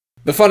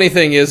The funny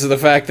thing is the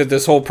fact that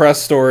this whole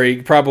press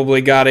story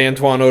probably got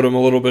Antoine Odom a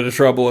little bit of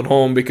trouble at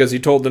home because he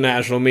told the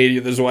national media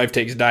that his wife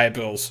takes diet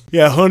pills.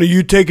 Yeah, honey,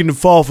 you taking the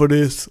fall for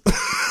this.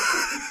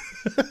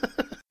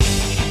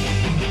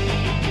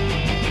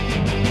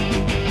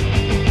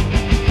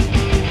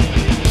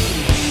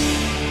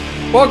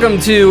 Welcome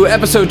to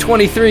episode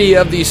 23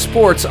 of the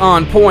Sports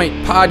on Point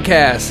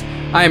podcast.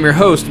 I am your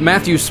host,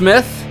 Matthew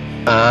Smith.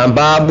 I'm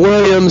Bob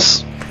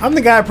Williams. I'm the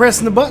guy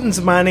pressing the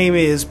buttons. My name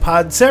is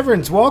Pod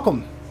Severance.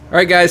 Welcome. All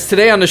right, guys,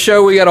 today on the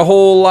show, we got a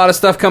whole lot of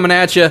stuff coming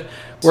at you.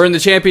 We're in the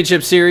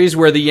championship series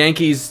where the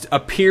Yankees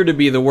appear to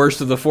be the worst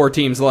of the four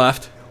teams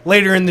left.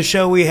 Later in the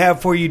show, we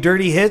have for you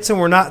dirty hits, and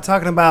we're not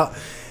talking about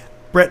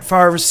Brett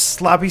Favre's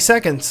sloppy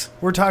seconds.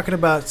 We're talking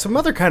about some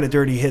other kind of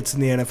dirty hits in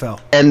the NFL.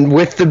 And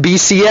with the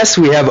BCS,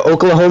 we have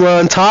Oklahoma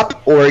on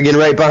top, Oregon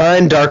right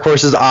behind, dark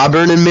horses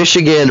Auburn and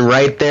Michigan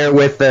right there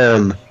with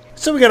them.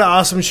 So we got an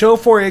awesome show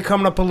for you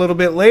coming up a little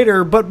bit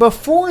later, but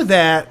before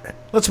that,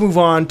 let's move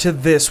on to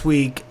This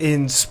Week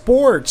in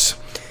Sports.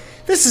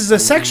 This is a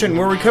section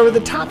where we cover the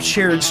top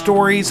shared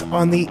stories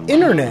on the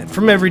internet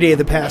from every day of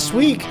the past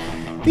week.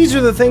 These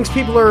are the things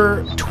people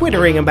are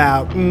twittering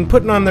about and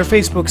putting on their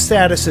Facebook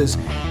statuses.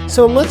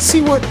 So let's see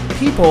what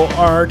people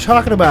are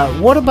talking about.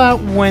 What about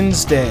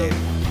Wednesday?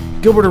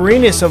 Gilbert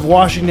Arenas of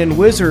Washington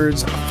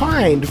Wizards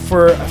fined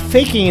for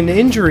faking an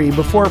injury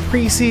before a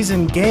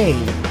preseason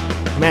game.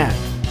 Matt.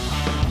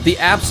 The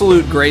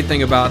absolute great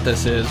thing about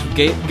this is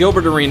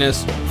Gilbert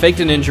Arenas faked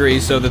an injury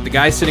so that the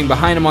guy sitting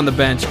behind him on the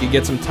bench could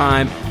get some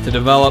time to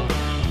develop.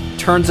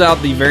 Turns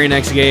out the very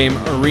next game,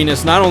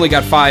 Arenas not only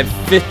got fined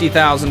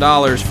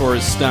 $50,000 for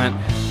his stunt,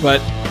 but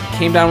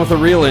came down with a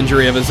real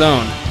injury of his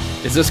own.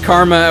 Is this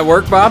karma at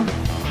work, Bob?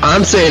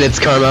 I'm saying it's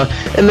karma,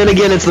 and then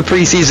again, it's the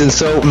preseason,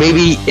 so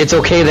maybe it's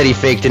okay that he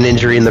faked an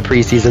injury in the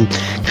preseason.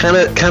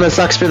 Kind of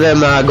sucks for them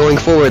going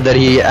forward that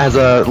he has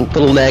a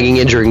little nagging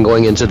injury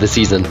going into the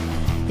season.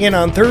 And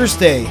on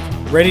Thursday,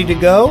 ready to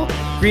go?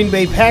 Green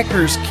Bay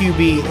Packers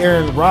QB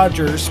Aaron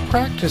Rodgers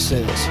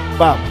practices.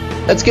 Bob.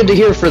 That's good to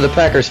hear for the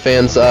Packers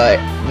fans.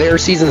 Their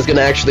season is going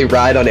to actually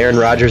ride on Aaron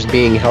Rodgers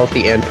being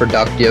healthy and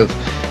productive,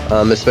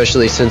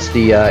 especially since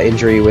the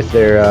injury with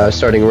their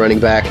starting running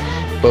back.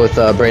 Both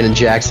Brandon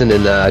Jackson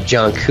and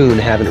John Kuhn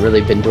haven't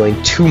really been doing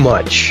too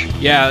much.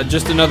 Yeah,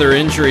 just another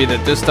injury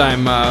that this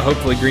time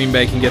hopefully Green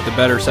Bay can get the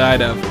better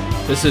side of.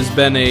 This has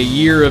been a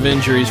year of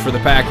injuries for the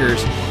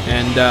Packers,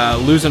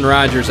 and losing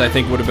Rodgers, I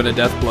think, would have been a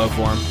death blow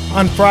for him.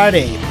 On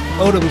Friday,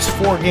 Odom's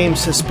 4-game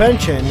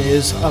suspension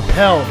is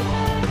upheld.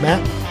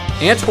 Matt?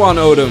 Antoine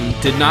Odom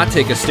did not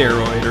take a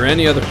steroid or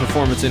any other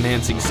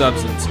performance-enhancing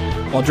substance.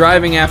 While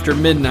driving after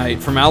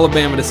midnight from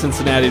Alabama to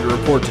Cincinnati to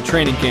report to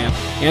training camp,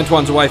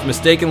 Antoine's wife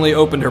mistakenly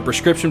opened her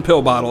prescription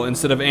pill bottle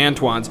instead of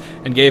Antoine's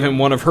and gave him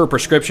one of her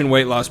prescription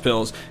weight loss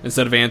pills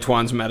instead of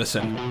Antoine's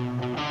medicine.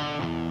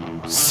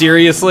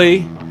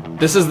 Seriously?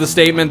 This is the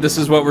statement, this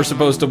is what we're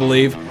supposed to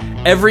believe.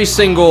 Every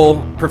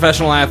single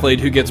professional athlete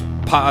who gets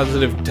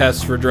positive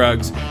tests for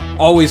drugs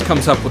always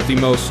comes up with the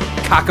most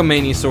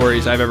cockamamie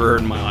stories I've ever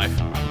heard in my life.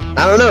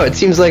 I don't know, it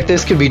seems like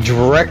this could be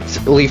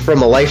directly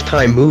from a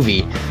Lifetime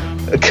movie.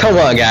 Come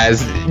on,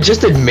 guys,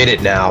 just admit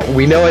it now.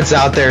 We know it's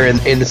out there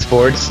in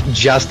sports,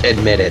 just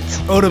admit it.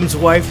 Odom's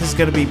wife is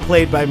going to be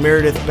played by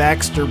Meredith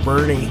Baxter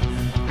Burney.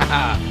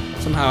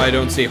 Somehow I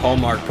don't see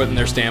Hallmark putting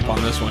their stamp on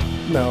this one.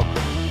 No.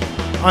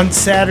 On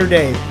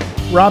Saturday,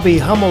 Robbie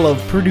Hummel of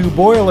Purdue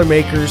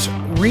Boilermakers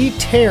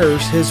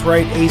re-tears his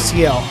right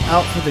ACL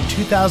out for the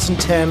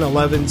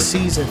 2010-11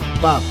 season.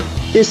 Bob.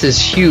 This is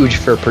huge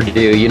for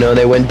Purdue. You know,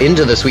 they went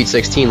into the Sweet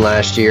 16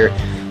 last year,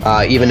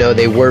 even though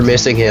they were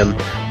missing him.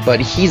 But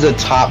he's a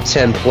top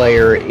 10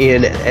 player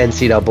in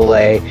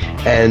NCAA,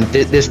 and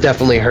this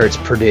definitely hurts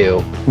Purdue.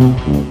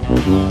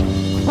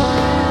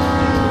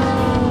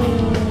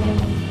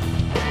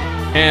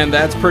 And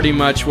that's pretty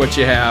much what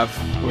you have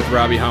with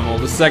Robbie Hummel.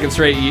 The second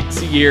straight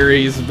year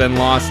he's been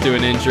lost to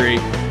an injury.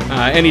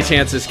 Any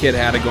chance this kid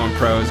had of going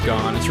pro is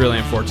gone. It's really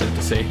unfortunate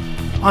to see.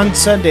 On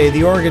Sunday,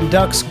 the Oregon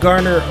Ducks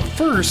garner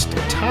first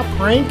top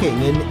ranking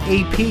in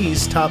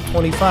AP's top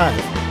 25.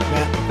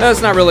 Matt?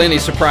 That's not really any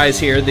surprise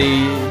here.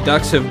 The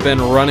Ducks have been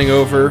running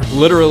over,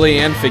 literally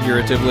and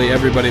figuratively,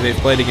 everybody they've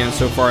played against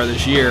so far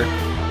this year.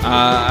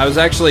 I was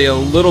actually a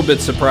little bit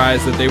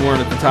surprised that they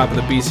weren't at the top of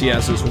the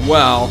BCS as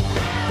well,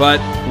 but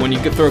when you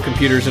could throw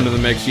computers into the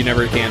mix, you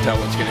never can tell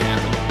what's going to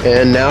happen.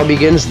 And now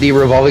begins the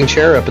revolving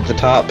chair up at the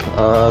top.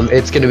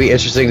 It's going to be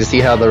interesting to see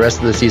how the rest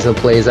of the season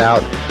plays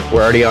out.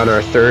 We're already on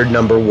our third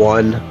number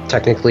one,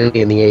 technically,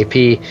 in the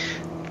AP.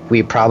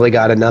 We probably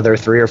got another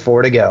 3 or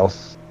 4 to go.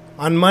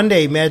 On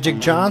Monday, Magic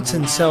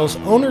Johnson sells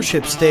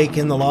ownership stake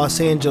in the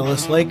Los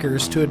Angeles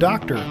Lakers to a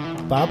doctor.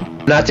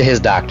 Bob? Not to his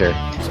doctor.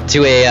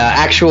 To a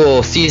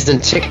actual season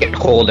ticket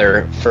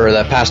holder for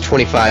the past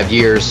 25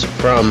 years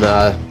from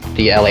the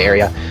LA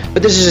area.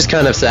 But this is just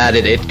kind of sad.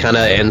 It kind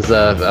of ends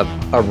a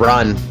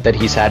run that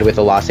he's had with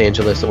the Los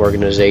Angeles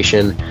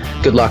organization.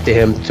 Good luck to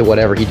him to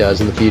whatever he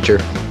does in the future.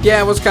 Yeah,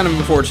 it was kind of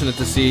unfortunate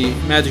to see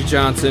Magic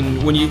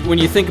Johnson. When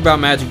you think about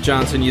Magic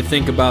Johnson, you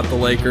think about the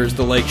Lakers,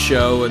 the Lake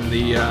Show, and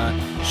the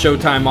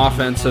Showtime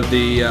offense of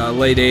the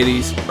late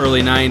 80s,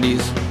 early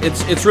 90s.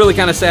 It's really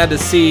kind of sad to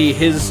see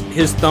his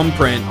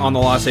thumbprint on the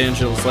Los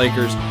Angeles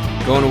Lakers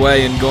going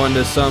away and going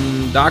to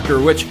some doctor,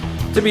 which,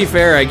 to be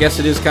fair, I guess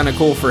it is kind of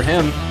cool for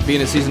him,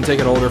 being a season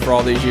ticket holder for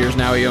all these years.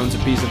 Now he owns a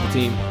piece of the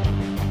team.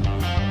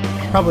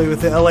 Probably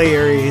with the LA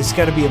area, he's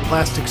got to be a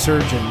plastic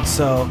surgeon.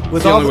 So with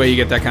it's the only way you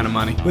get that kind of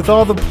money. With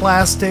all the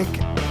plastic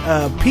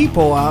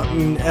people out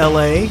in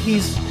LA,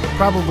 he's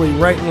probably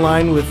right in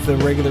line with the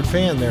regular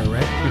fan there,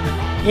 right?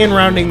 And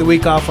rounding the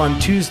week off on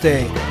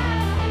Tuesday,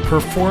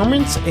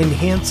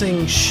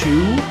 performance-enhancing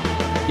shoe?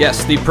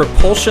 Yes, the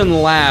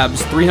Propulsion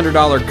Labs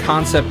 $300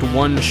 Concept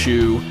 1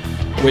 shoe,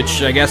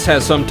 which I guess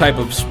has some type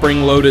of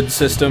spring-loaded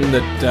system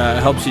that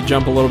helps you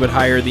jump a little bit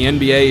higher. The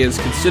NBA is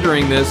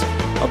considering this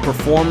a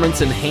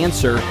performance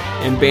enhancer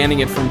and banning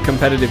it from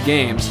competitive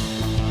games.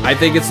 I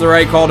think it's the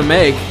right call to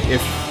make.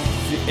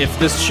 If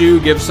this shoe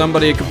gives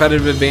somebody a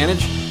competitive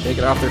advantage, take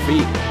it off their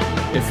feet.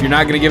 If you're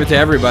not going to give it to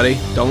everybody,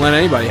 don't let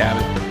anybody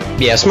have it.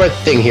 Yeah, smart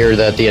thing here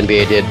that the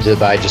NBA did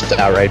by just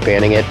outright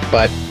banning it.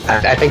 But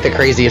I think the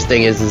craziest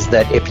thing is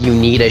that if you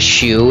need a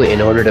shoe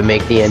in order to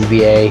make the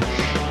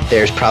NBA,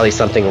 there's probably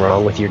something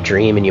wrong with your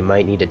dream and you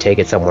might need to take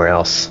it somewhere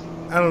else.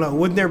 I don't know.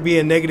 Wouldn't there be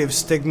a negative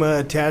stigma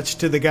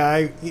attached to the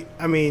guy?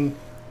 I mean,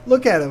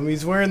 look at him.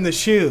 He's wearing the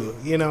shoe.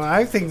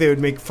 I think they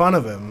would make fun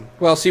of him.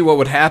 Well, see, what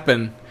would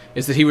happen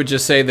is that he would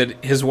just say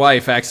that his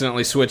wife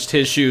accidentally switched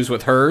his shoes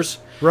with hers.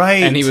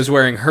 Right. And he was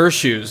wearing her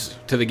shoes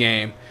to the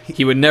game.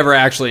 He would never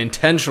actually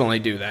intentionally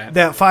do that.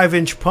 That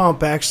 5-inch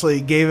pump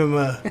actually gave him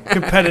a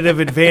competitive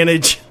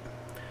advantage.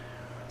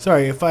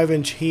 Sorry, a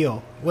 5-inch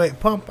heel. Wait,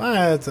 pump?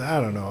 I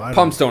don't know.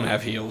 Pumps don't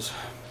have heels.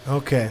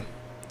 Okay.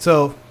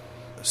 So,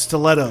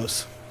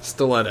 stilettos.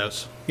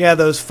 Stilettos. Yeah,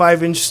 those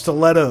 5-inch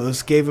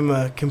stilettos gave him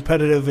a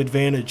competitive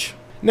advantage.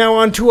 Now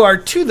on to our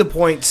To The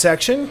Point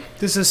section.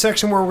 This is a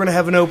section where we're going to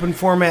have an open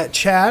format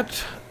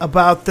chat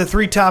about the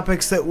 3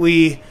 topics that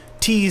we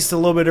teased a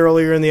little bit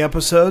earlier in the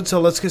episode. So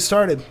let's get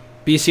started.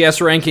 BCS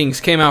rankings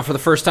came out for the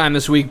first time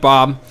this week,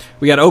 Bob.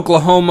 We got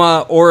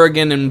Oklahoma,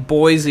 Oregon, and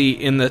Boise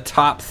in the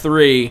top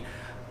 3.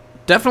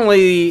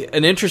 Definitely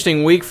an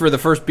interesting week for the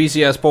first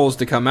BCS polls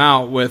to come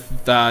out,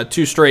 with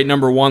 2 straight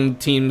number 1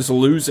 teams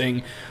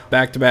losing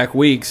back-to-back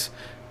weeks.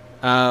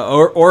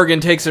 Oregon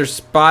takes their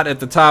spot at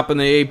the top in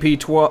the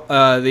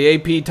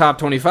AP top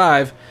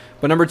 25,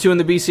 but number 2 in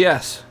the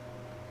BCS.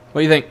 What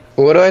do you think?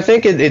 What do I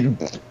think?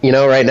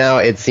 Right now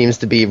it seems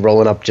to be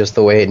rolling up just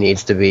the way it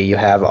needs to be. You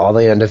have all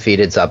the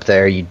undefeateds up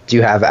there. You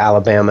do have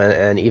Alabama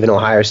and even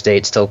Ohio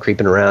State still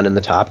creeping around in the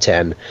top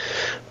 10.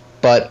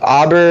 But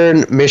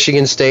Auburn,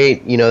 Michigan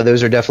State,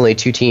 those are definitely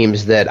 2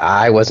 teams that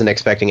I wasn't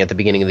expecting at the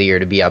beginning of the year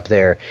to be up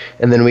there.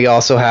 And then we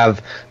also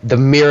have the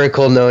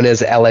miracle known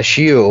as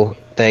LSU,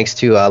 thanks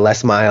to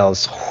Les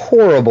Miles'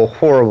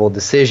 horrible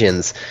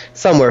decisions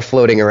somewhere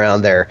floating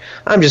around there.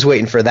 I'm just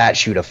waiting for that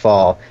shoe to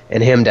fall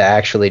and him to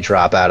actually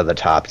drop out of the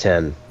top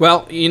 10.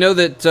 Well, we know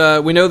that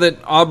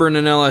Auburn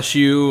and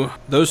LSU,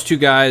 those 2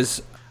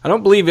 guys, I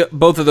don't believe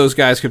both of those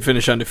guys could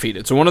finish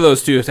undefeated. So one of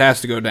those 2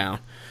 has to go down.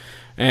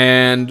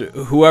 And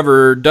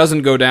whoever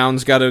doesn't go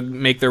down's got to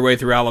make their way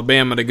through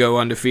Alabama to go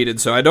undefeated.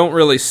 So I don't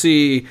really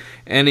see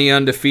any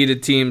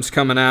undefeated teams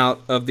coming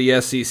out of the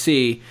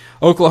SEC.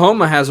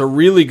 Oklahoma has a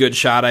really good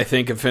shot, I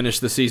think, of finish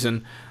the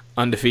season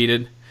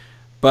undefeated.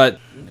 But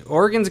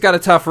Oregon's got a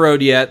tough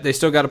road yet. They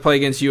still got to play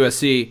against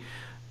USC.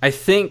 I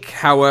think,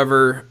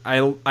 however, I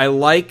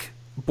like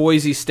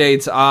Boise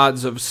State's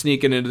odds of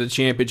sneaking into the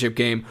championship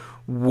game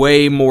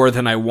way more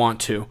than I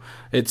want to.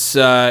 It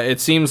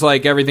seems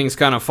like everything's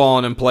kind of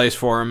fallen in place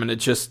for him, and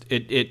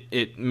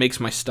it makes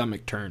my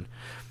stomach turn.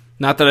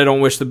 Not that I don't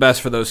wish the best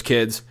for those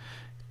kids.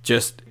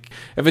 Just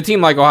if a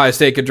team like Ohio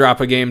State could drop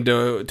a game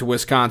to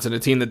Wisconsin, a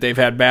team that they've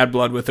had bad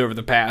blood with over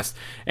the past,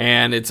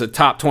 and it's a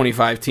top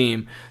 25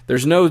 team,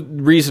 there's no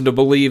reason to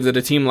believe that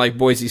a team like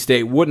Boise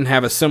State wouldn't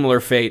have a similar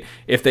fate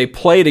if they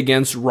played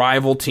against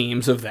rival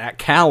teams of that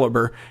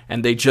caliber,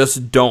 and they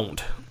just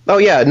don't. Oh,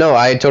 yeah, no,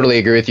 I totally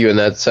agree with you in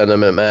that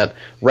sentiment, Matt.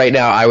 Right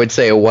now, I would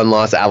say a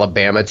 1-loss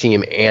Alabama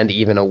team and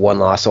even a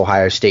 1-loss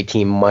Ohio State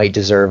team might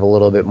deserve a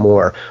little bit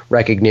more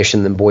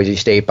recognition than Boise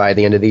State by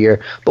the end of the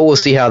year, but we'll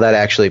see how that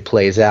actually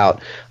plays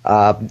out.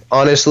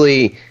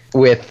 Honestly,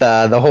 with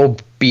the whole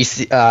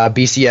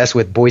BCS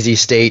with Boise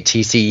State,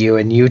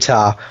 TCU, and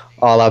Utah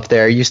all up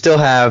there, you still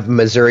have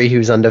Missouri,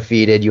 who's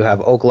undefeated. You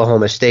have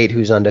Oklahoma State,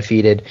 who's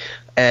undefeated.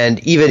 And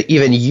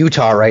even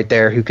Utah right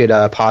there, who could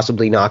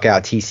possibly knock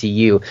out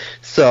TCU.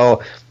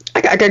 So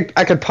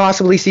I could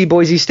possibly see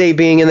Boise State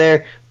being in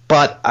there,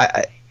 but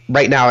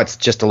right now it's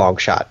just a long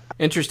shot.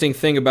 Interesting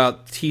thing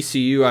about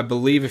TCU, I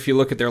believe if you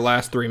look at their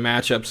last 3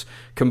 matchups,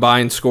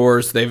 combined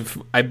scores,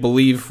 they've, I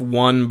believe,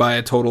 won by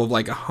a total of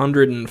like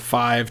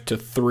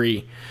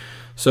 105-3.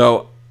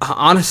 So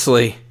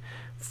honestly,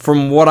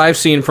 from what I've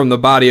seen from the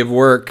body of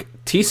work,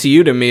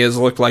 TCU to me has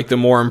looked like the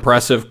more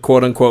impressive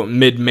quote-unquote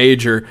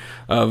mid-major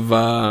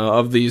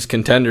of these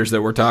contenders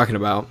that we're talking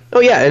about. Oh,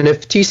 yeah, and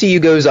if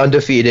TCU goes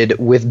undefeated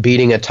with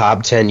beating a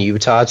top 10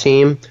 Utah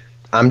team,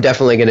 I'm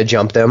definitely going to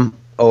jump them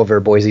over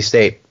Boise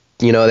State.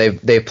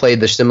 they've played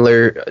the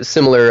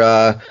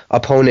similar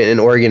opponent in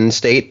Oregon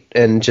State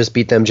and just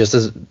beat them just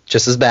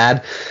as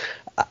bad.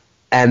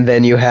 And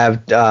then you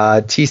have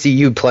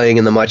TCU playing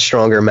in the much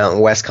stronger Mountain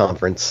West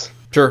Conference.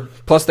 Sure.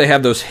 Plus they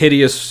have those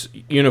hideous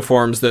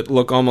uniforms that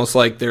look almost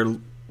like they're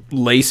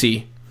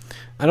lacy.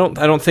 I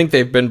don't think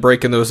they've been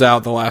breaking those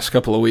out the last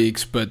couple of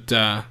weeks, but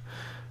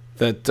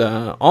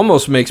that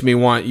almost makes me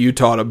want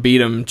Utah to beat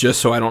them just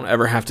so I don't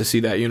ever have to see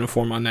that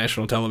uniform on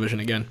national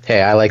television again.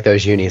 Hey, I like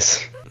those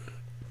unis.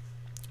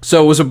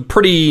 So it was a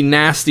pretty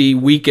nasty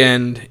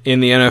weekend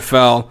in the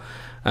NFL.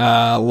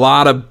 A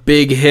lot of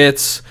big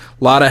hits,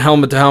 a lot of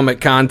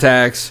helmet-to-helmet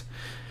contacts.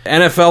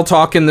 NFL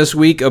talking this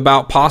week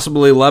about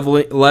possibly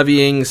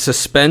levying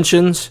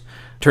suspensions.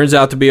 Turns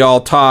out to be all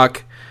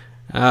talk.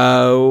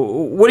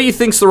 What do you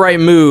think's the right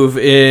move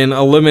in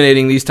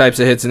eliminating these types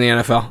of hits in the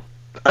NFL?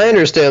 I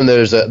understand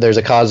there's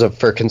a cause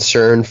for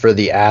concern for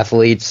the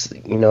athletes.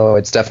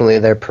 It's definitely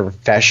their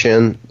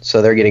profession,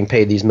 so they're getting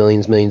paid these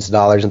millions of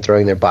dollars and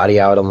throwing their body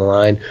out on the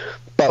line.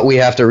 But we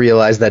have to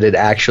realize that it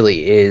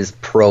actually is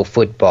pro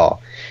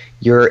football.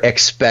 You're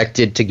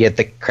expected to get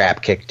the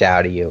crap kicked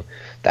out of you.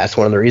 That's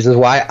one of the reasons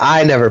why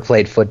I never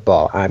played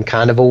football. I'm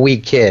kind of a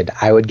weak kid.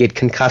 I would get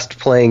concussed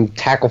playing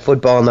tackle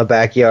football in the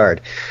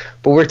backyard.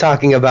 But we're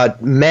talking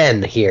about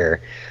men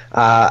here.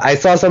 I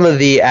saw some of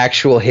the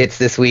actual hits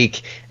this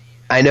week.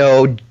 I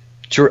know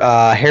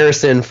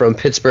Harrison from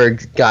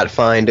Pittsburgh got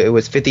fined. It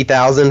was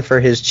 $50,000 for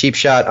his cheap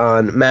shot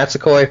on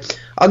Matsukoy.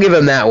 I'll give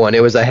him that one.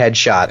 It was a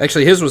headshot.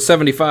 Actually, his was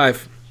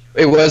 $75,000.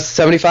 It was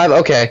 $75,000?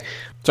 Okay.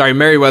 Sorry,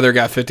 Merriweather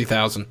got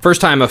 $50,000.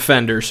 First-time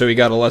offender, so he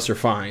got a lesser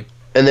fine.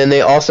 And then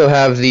they also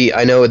have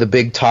the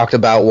big talked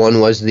about one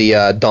was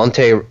the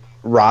Dante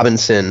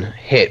Robinson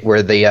hit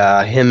where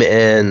him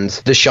and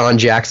Deshaun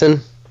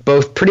Jackson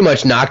both pretty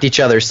much knocked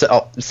each other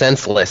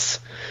senseless.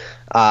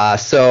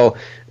 So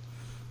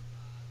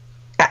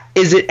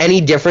is it any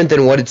different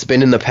than what it's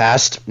been in the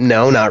past?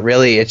 No, not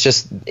really. It's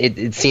just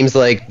it seems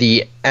like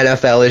the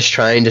NFL is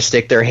trying to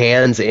stick their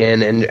hands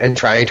in and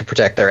trying to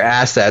protect their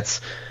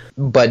assets.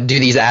 But do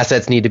these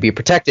assets need to be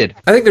protected?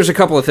 I think there's a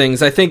couple of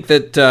things. I think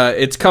that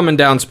it's coming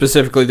down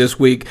specifically this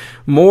week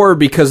more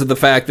because of the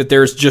fact that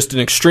there's just an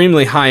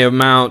extremely high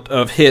amount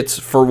of hits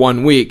for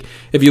 1 week.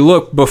 If you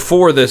look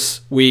before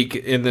this week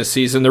in this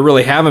season, there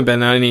really haven't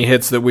been any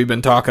hits that we've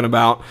been talking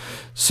about.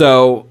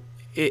 So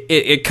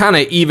it kind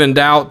of evened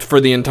out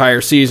for the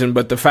entire season,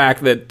 but the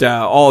fact that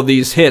all of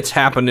these hits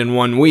happened in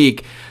 1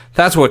 week,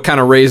 that's what kind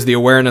of raised the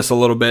awareness a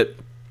little bit.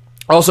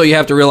 Also, you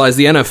have to realize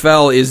the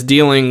NFL is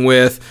dealing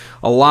with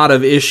a lot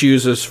of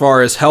issues as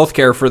far as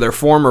healthcare for their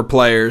former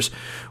players,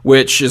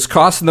 which is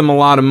costing them a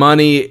lot of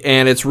money,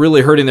 and it's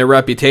really hurting their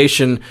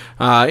reputation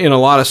in a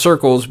lot of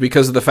circles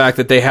because of the fact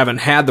that they haven't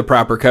had the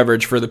proper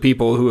coverage for the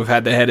people who have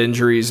had the head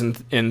injuries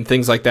and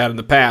things like that in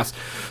the past.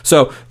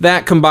 So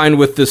that combined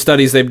with the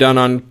studies they've done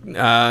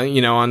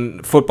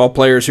on football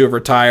players who have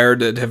retired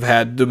that have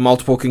had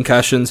multiple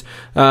concussions.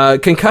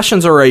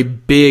 Concussions are a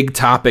big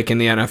topic in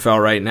the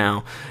NFL right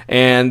now,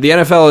 and the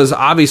NFL has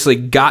obviously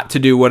got to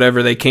do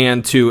whatever they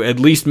can to at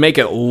least make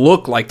it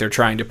look like they're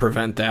trying to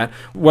prevent that,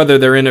 whether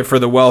they're in it for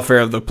the welfare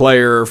of the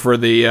player or for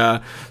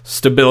the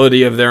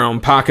stability of their own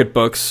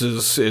pocketbooks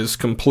is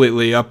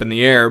completely up in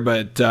the air,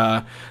 but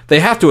they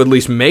have to at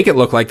least make it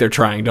look like they're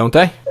trying, don't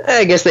they?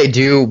 I guess they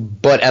do,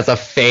 but as a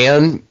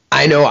fan,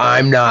 I know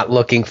I'm not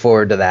looking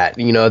forward to that.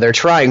 They're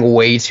trying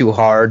way too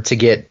hard to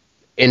get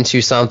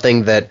into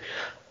something that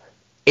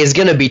is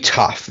going to be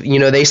tough.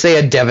 They say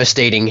a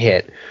devastating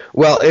hit.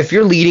 Well, if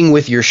you're leading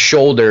with your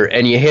shoulder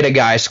and you hit a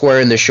guy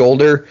square in the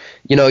shoulder,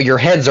 your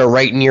heads are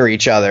right near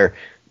each other.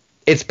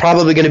 It's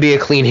probably going to be a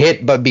clean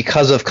hit, but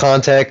because of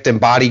contact and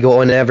body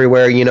going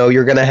everywhere,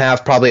 you're going to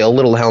have probably a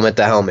little helmet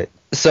to helmet.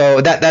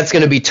 So that's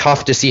going to be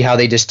tough to see how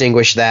they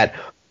distinguish that.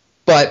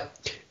 But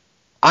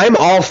I'm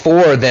all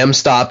for them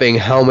stopping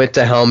helmet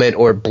to helmet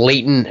or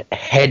blatant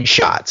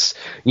headshots.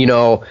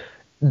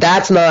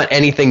 That's not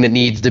anything that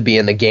needs to be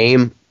in the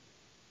game.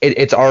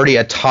 It's already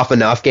a tough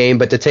enough game,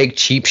 but to take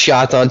cheap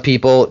shots on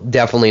people,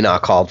 definitely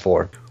not called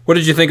for. What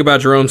did you think about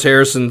Jerome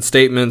Harrison's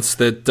statements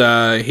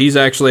that he's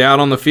actually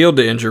out on the field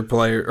to injure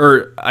players,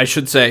 or I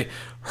should say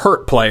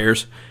hurt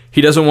players?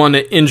 He doesn't want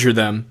to injure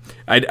them.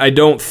 I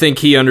don't think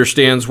he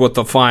understands what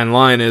the fine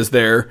line is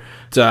there.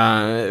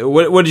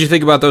 What did you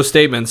think about those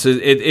statements?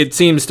 It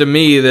seems to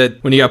me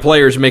that when you got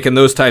players making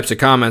those types of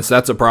comments,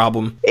 that's a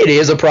problem. It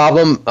is a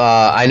problem.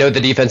 I know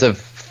the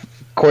defensive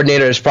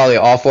coordinator is probably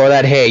all for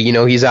that. Hey,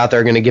 he's out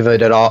there going to give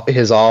it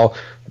his all.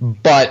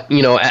 But,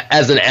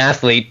 as an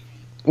athlete,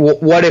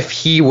 what if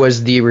he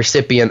was the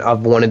recipient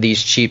of one of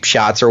these cheap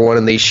shots or one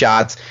of these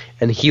shots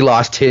and he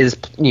lost his,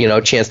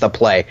 chance to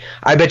play?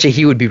 I bet you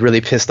he would be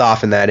really pissed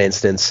off in that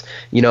instance,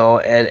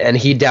 and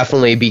he'd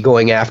definitely be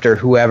going after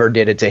whoever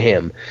did it to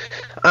him.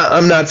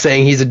 I'm not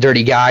saying he's a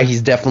dirty guy.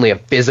 He's definitely a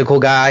physical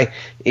guy.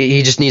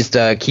 He just needs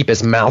to keep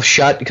his mouth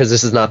shut because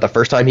this is not the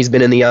first time he's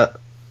been in the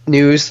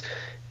news.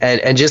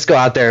 And just go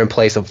out there and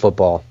play some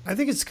football. I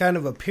think it's kind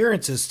of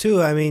appearances,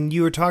 too. I mean,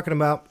 you were talking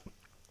about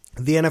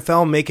the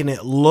NFL making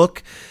it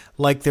look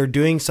like they're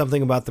doing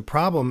something about the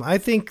problem. I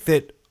think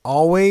that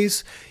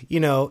always,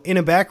 in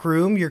a back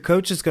room, your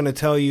coach is going to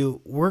tell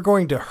you, we're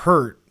going to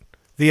hurt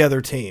the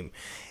other team.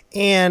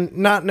 And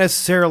not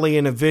necessarily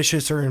in a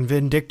vicious or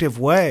vindictive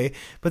way,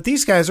 but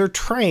these guys are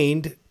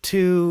trained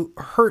to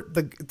hurt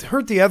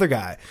the other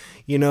guy,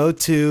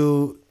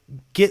 to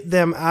get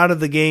them out of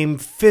the game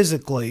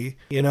physically,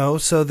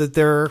 so that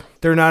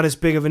they're not as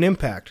big of an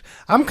impact.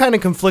 I'm kind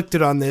of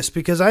conflicted on this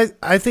because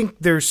I think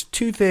there's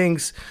two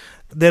things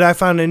that I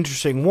found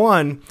interesting.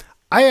 One,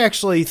 I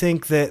actually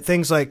think that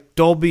things like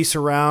Dolby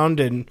Surround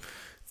and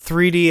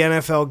 3D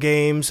NFL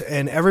games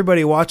and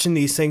everybody watching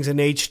these things in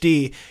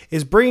HD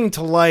is bringing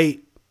to light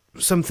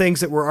some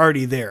things that were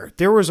already there.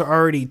 There was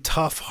already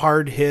tough,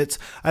 hard hits.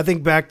 I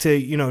think back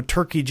to,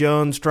 Turkey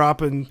Jones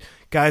dropping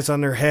guys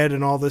on their head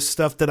and all this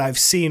stuff that I've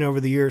seen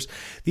over the years.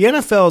 The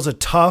NFL is a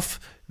tough,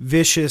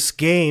 vicious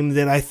game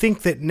that I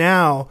think that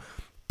now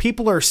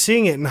people are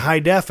seeing it in high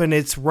def and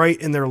it's right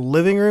in their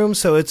living room.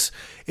 So it's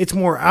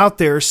more out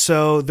there.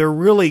 So they're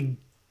really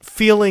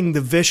feeling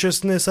the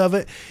viciousness of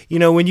it.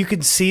 When you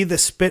can see the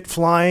spit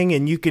flying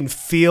and you can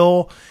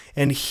feel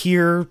and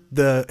hear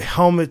the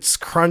helmets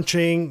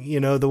crunching,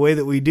 the way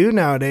that we do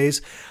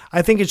nowadays,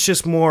 I think it's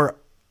just more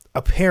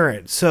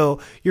apparent. So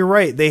you're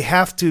right. They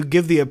have to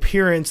give the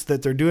appearance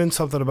that they're doing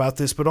something about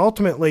this, but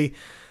ultimately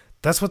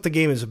that's what the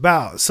game is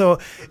about. So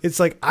it's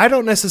like, I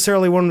don't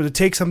necessarily want them to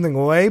take something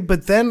away,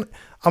 but then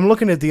I'm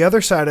looking at the other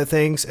side of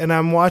things and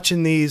I'm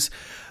watching these,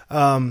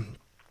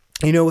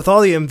 with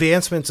all the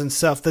advancements and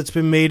stuff that's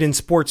been made in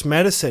sports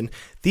medicine,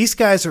 these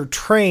guys are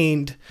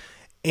trained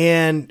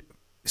and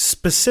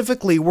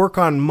specifically work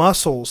on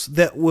muscles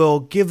that will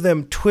give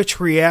them twitch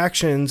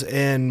reactions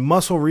and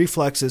muscle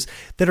reflexes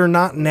that are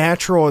not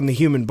natural in the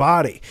human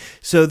body.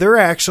 So they're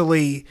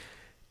actually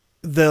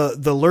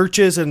the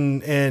lurches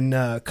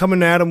and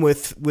coming at them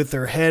with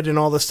their head and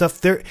all the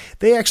stuff.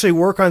 They actually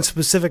work on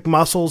specific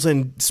muscles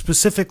and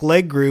specific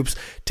leg groups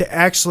to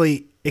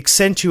actually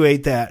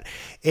accentuate that.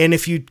 And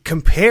if you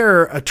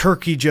compare a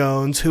Turkey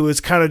Jones, who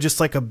is kind of just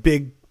like a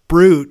big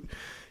brute,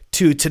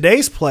 to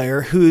today's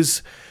player,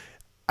 who's,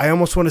 I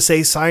almost want to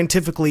say,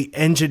 scientifically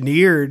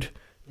engineered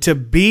to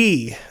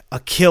be a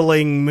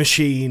killing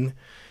machine,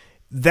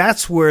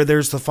 that's where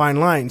there's the fine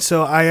line.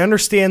 So I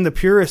understand the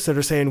purists that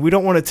are saying we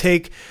don't want to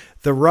take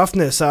the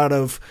roughness out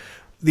of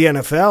the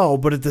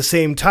NFL, but at the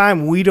same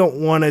time, we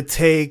don't want to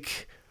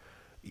take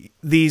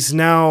these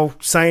now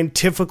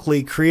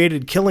scientifically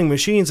created killing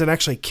machines and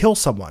actually kill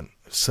someone.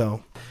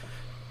 So,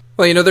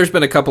 well, there's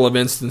been a couple of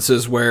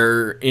instances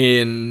where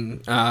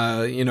in,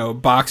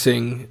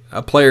 boxing,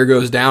 a player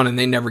goes down and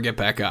they never get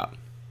back up.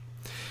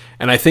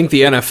 And I think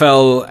the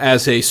NFL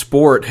as a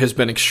sport has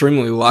been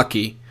extremely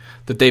lucky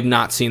that they've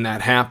not seen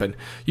that happen.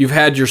 You've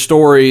had your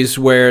stories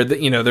where,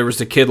 there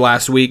was a kid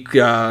last week,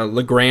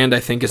 LeGrand, I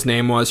think his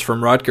name was,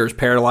 from Rutgers,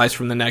 paralyzed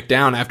from the neck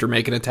down after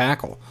making a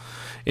tackle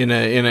in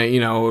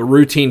a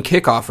routine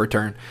kickoff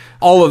return.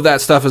 All of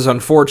that stuff is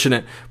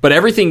unfortunate, but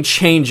everything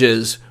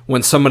changes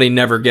when somebody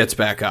never gets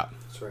back up.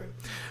 That's right.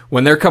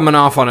 When they're coming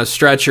off on a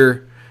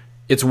stretcher,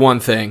 it's one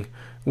thing.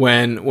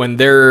 When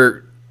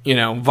their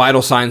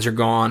vital signs are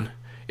gone,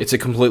 it's a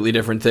completely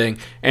different thing.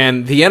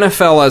 And the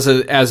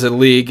NFL as a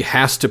league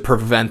has to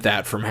prevent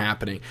that from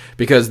happening,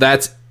 because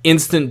that's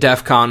instant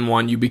DEFCON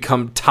 1. You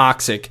become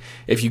toxic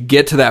if you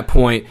get to that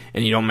point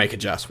and you don't make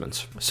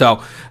adjustments.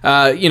 So,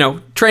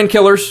 train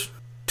killers,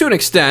 to an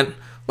extent.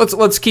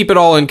 Let's keep it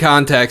all in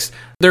context.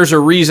 There's a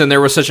reason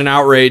there was such an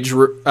outrage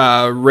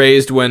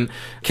raised when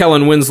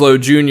Kellen Winslow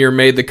Jr.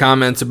 made the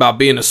comments about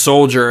being a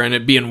soldier and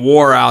it being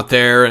war out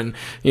there, and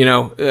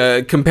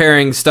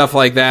comparing stuff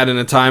like that in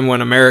a time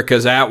when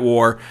America's at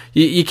war.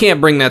 You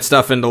can't bring that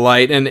stuff into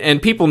light,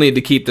 and people need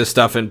to keep this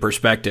stuff in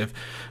perspective.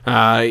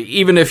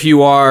 Even if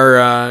you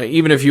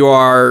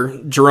are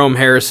Jerome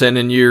Harrison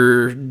and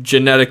you're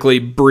genetically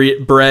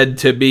bred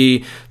to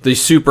be the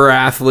super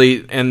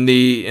athlete and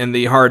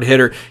the hard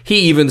hitter,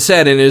 he even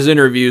said in his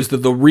interviews that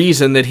the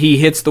reason that he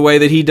hits the way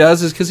that he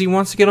does is because he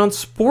wants to get on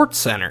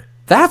SportsCenter.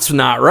 That's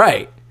not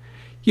right.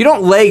 You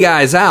don't lay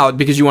guys out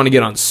because you want to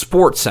get on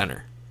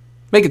SportsCenter.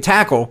 Make a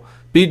tackle,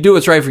 do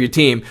what's right for your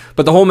team,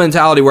 but the whole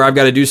mentality where I've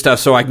got to do stuff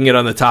so I can get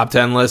on the top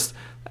 10 list,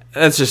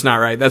 that's just not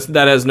right.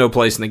 That has no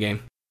place in the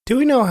game. Do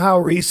we know how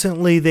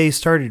recently they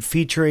started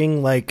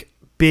featuring like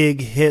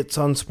big hits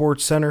on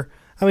SportsCenter?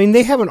 I mean,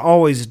 they haven't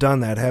always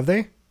done that, have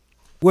they?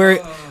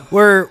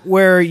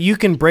 Where you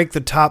can break the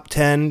top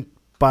 10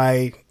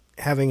 by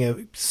having a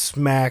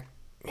smack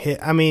hit.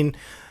 I mean,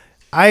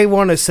 I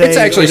want to say it's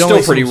actually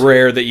still pretty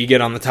rare that you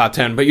get on the top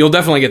 10, but you'll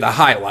definitely get the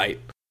highlight.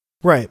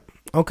 Right.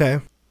 Okay.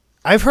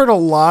 I've heard a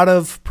lot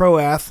of pro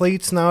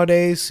athletes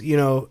nowadays,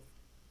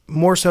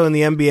 more so in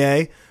the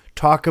NBA,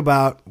 talk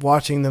about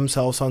watching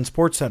themselves on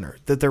SportsCenter,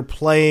 that they're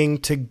playing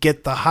to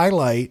get the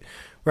highlight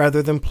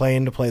rather than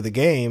playing to play the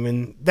game.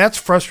 And that's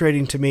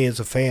frustrating to me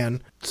as a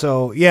fan.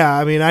 So, yeah,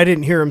 I mean, I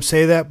didn't hear him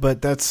say that,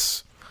 but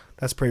that's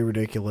pretty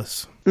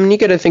ridiculous. I mean, you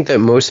got to think that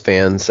most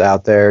fans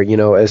out there,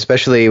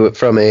 especially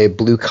from a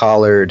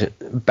blue-collared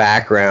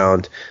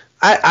background,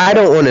 I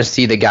don't want to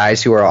see the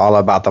guys who are all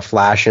about the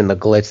flash and the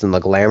glitz and the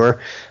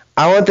glamour.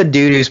 I want the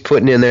dude who's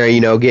putting in there,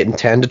 getting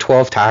 10 to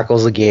 12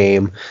 tackles a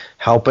game,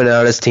 helping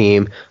out his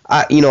team.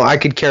 I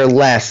could care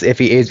less if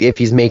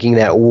he's making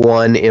that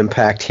one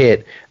impact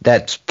hit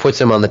that puts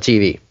him on the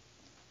TV.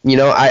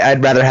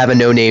 I'd rather have a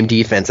no-name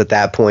defense at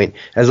that point,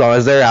 as long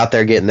as they're out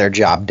there getting their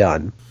job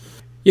done.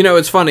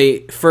 It's funny,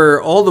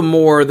 for all the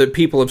more that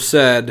people have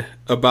said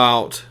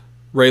about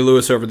Ray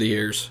Lewis over the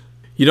years,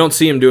 you don't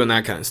see him doing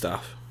that kind of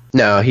stuff.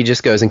 No, he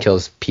just goes and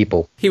kills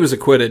people. He was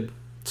acquitted,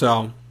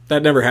 so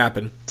that never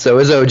happened. So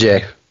is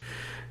OJ.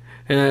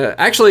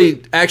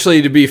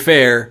 Actually, to be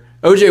fair,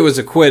 OJ was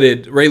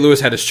acquitted. Ray Lewis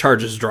had his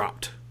charges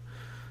dropped.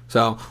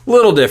 So, a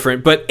little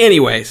different. But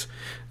anyways,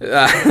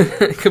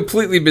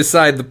 completely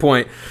beside the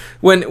point.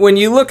 When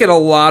you look at a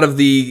lot of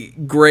the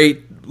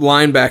great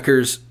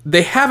linebackers,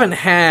 they haven't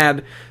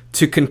had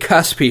to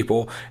concuss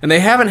people, and they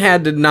haven't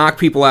had to knock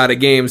people out of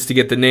games to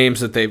get the names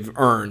that they've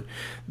earned.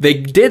 They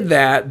did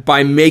that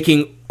by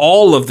making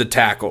all of the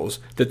tackles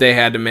that they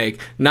had to make,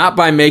 not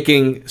by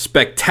making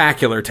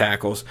spectacular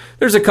tackles.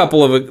 There's a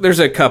couple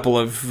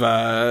of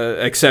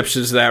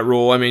exceptions to that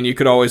rule. I mean, you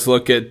could always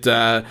look at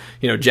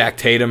Jack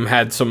Tatum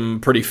had some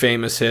pretty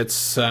famous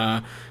hits,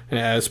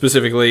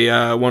 specifically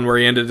one where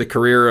he ended the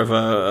career of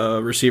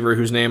a receiver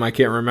whose name I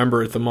can't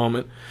remember at the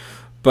moment.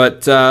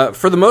 But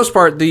for the most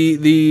part,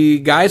 the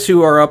guys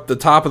who are up the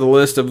top of the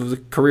list of the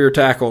career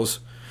tackles.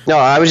 No,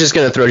 I was just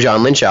going to throw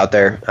John Lynch out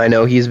there. I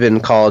know he's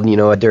been called,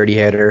 a dirty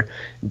hitter,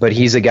 but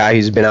he's a guy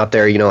who's been out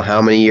there,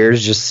 how many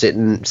years, just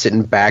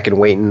sitting back and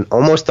waiting,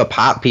 almost to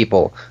pop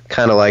people,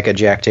 kind of like a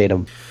Jack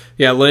Tatum.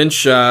 Yeah,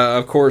 Lynch,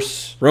 of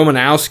course,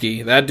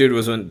 Romanowski. That dude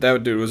was a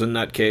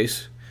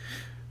nutcase.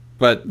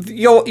 But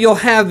you'll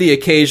have the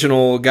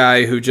occasional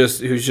guy who's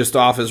just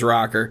off his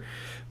rocker.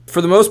 For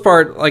the most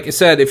part, like I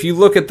said, if you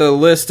look at the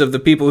list of the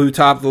people who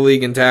top the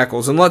league in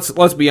tackles, and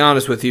let's be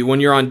honest with you, when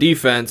you're on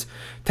defense,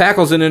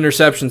 tackles and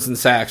interceptions and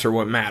sacks are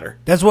what matter.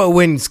 That's what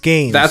wins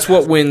games.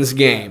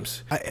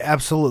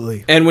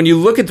 Absolutely. And when you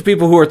look at the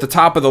people who are at the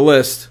top of the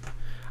list,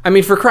 I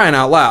mean, for crying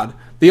out loud,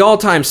 the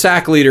all-time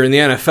sack leader in the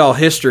NFL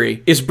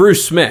history is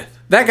Bruce Smith.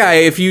 That guy,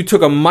 if you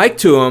took a mic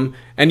to him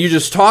and you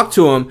just talked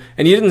to him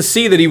and you didn't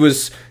see that he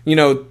was,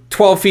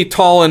 12 feet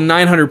tall and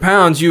 900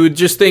 pounds, you would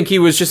just think he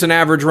was just an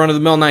average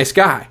run-of-the-mill nice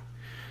guy.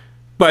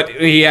 But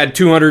he had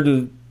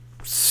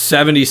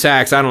 270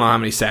 sacks. I don't know how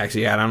many sacks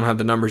he had. I don't have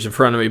the numbers in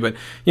front of me. But,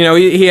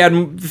 he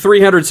had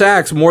 300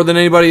 sacks, more than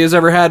anybody has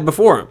ever had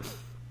before him.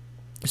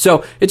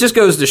 So it just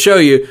goes to show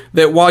you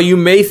that while you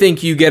may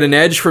think you get an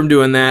edge from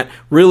doing that,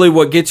 really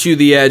what gets you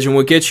the edge and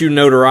what gets you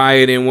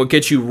notoriety and what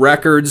gets you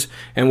records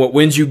and what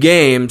wins you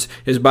games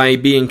is by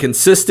being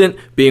consistent,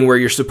 being where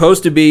you're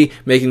supposed to be,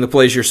 making the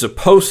plays you're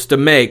supposed to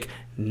make,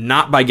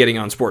 not by getting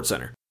on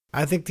SportsCenter.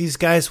 I think these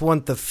guys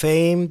want the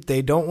fame.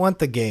 They don't want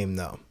the game,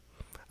 though.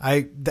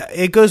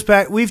 It goes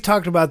back. We've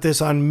talked about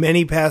this on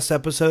many past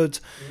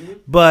episodes,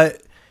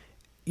 but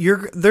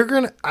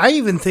I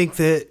even think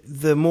that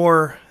the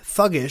more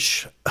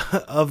thuggish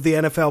of the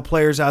NFL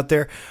players out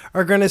there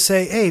are going to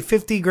say, hey,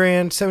 50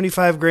 grand,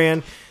 75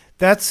 grand,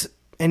 that's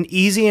an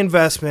easy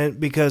investment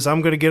because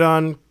I'm going to get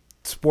on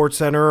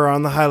SportsCenter or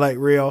on the highlight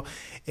reel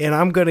and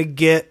I'm going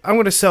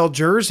to sell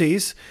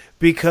jerseys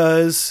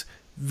because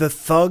the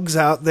thugs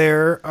out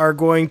there are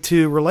going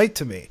to relate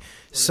to me.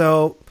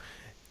 So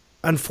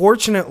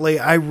unfortunately,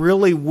 I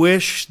really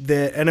wish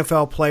that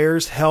NFL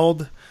players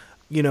held,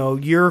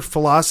 your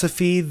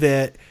philosophy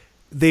that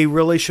they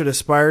really should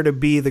aspire to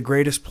be the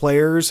greatest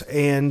players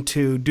and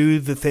to do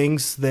the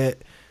things that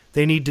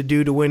they need to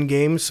do to win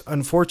games.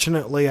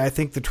 Unfortunately, I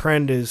think the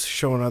trend is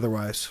showing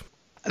otherwise.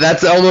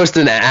 That's almost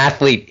an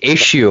athlete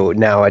issue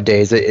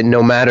nowadays.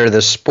 No matter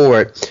the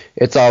sport,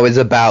 it's always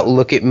about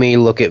look at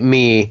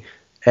me,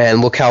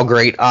 and look how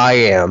great I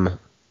am.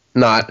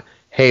 Not,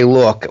 hey,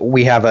 look,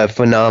 we have a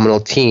phenomenal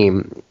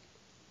team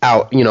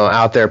out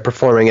there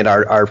performing at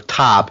our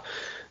top.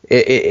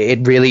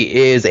 It really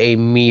is a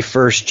me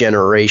first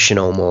generation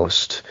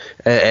almost,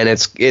 and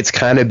it's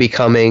kind of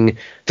becoming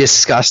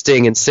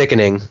disgusting and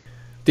sickening.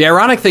 The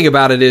ironic thing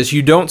about it is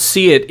you don't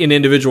see it in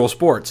individual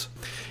sports.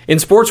 In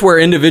sports where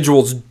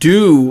individuals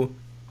do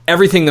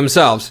everything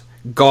themselves,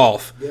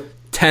 golf,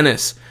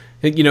 tennis,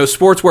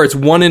 sports where it's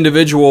one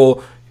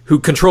individual who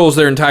controls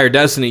their entire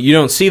destiny, you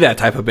don't see that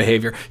type of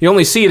behavior. You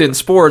only see it in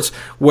sports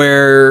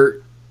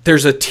where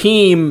there's a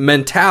team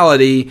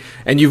mentality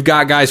and you've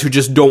got guys who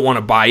just don't want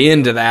to buy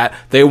into that.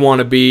 They want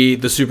to be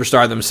the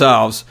superstar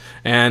themselves.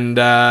 And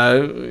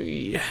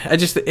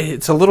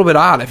it's a little bit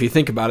odd if you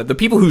think about it. The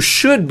people who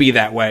should be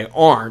that way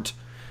aren't.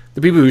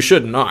 The people who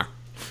shouldn't are.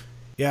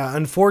 Yeah,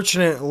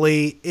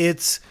 unfortunately,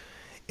 it's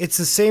the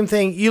same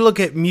thing. You look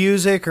at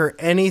music or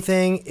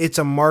anything, it's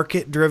a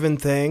market-driven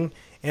thing.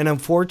 And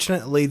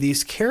unfortunately,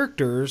 these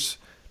characters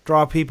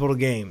draw people to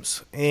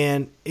games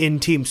and in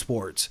team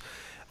sports.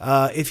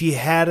 If you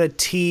had a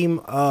team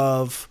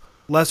of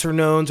lesser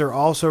knowns or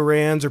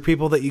also-rans or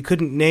people that you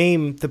couldn't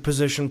name the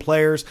position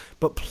players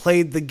but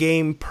played the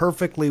game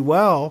perfectly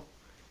well,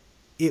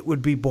 it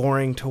would be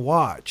boring to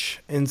watch.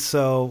 And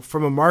so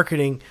from a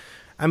marketing,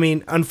 I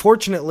mean,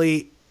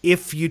 unfortunately,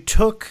 if you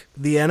took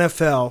the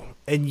NFL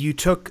and you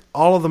took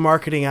all of the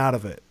marketing out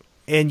of it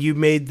and you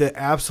made the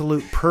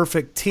absolute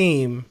perfect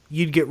team,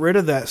 you'd get rid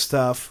of that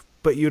stuff,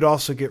 but you'd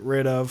also get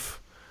rid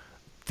of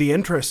the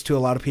interest to a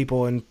lot of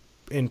people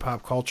in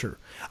pop culture.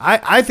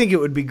 I think it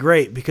would be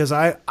great because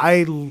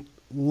I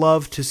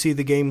love to see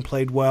the game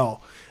played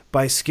well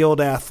by skilled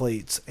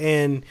athletes.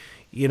 And,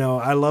 you know,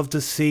 I love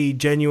to see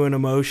genuine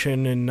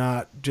emotion and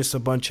not just a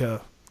bunch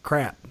of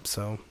crap.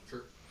 So,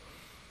 sure.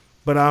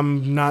 But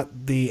I'm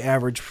not the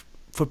average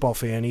football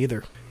fan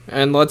either.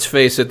 And let's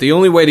face it, the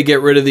only way to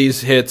get rid of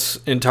these hits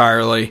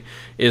entirely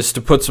is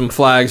to put some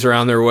flags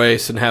around their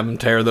waist and have them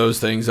tear those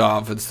things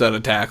off instead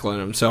of tackling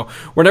them. So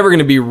we're never going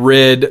to be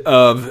rid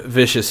of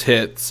vicious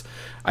hits.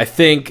 I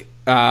think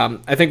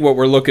what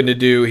we're looking to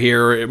do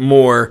here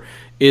more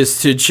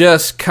is to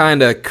just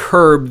kind of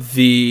curb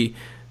the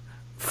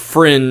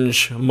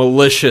fringe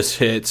malicious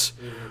hits,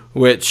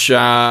 which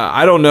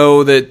I don't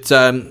know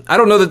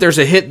that there's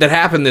a hit that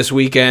happened this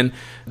weekend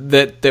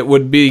that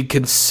would be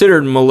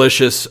considered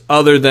malicious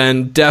other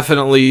than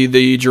definitely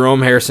the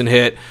Jerome Harrison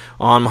hit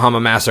on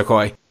Muhammad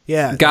Massaquoi.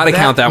 Yeah. Got to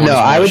count that one. No,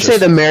 I would say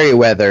the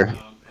Merriweather.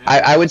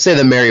 I would say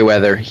the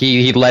Merriweather.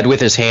 He led with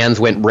his hands,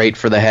 went right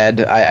for the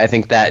head. I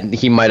think that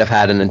he might have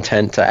had an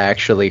intent to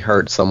actually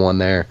hurt someone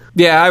there.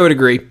 Yeah, I would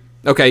agree.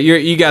 Okay,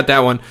 you got that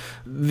one.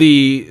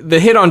 The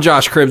hit on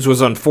Josh Cribbs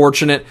was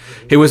unfortunate.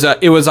 It was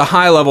a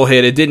high level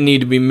hit. It didn't need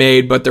to be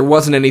made, but there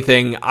wasn't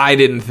anything I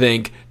didn't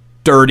think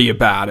dirty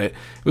about it.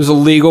 It was a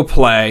legal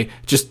play,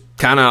 just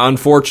kind of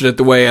unfortunate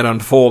the way it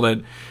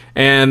unfolded.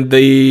 And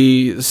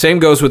the same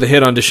goes with the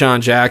hit on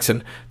Deshaun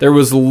Jackson. There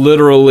was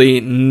literally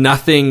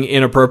nothing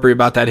inappropriate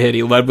about that hit.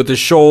 He led with his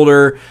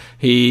shoulder.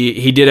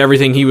 He did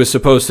everything he was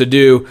supposed to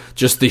do.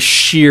 Just the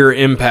sheer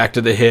impact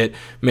of the hit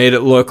made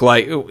it look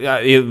like,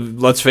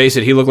 let's face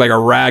it, he looked like a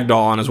rag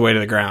doll on his way to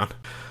the ground.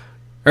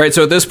 All right,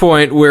 so at this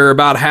point, we're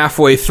about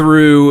halfway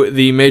through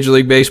the Major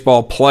League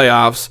Baseball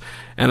playoffs,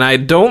 and I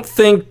don't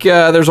think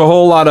there's a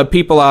whole lot of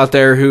people out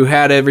there who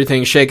had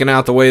everything shaken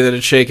out the way that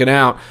it's shaken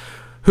out.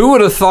 Who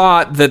would have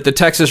thought that the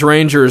Texas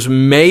Rangers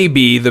may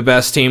be the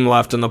best team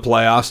left in the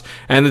playoffs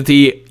and that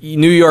the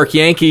New York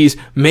Yankees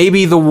may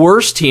be the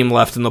worst team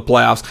left in the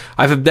playoffs?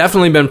 I've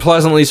definitely been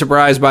pleasantly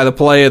surprised by the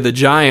play of the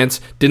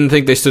Giants. Didn't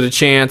think they stood a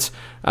chance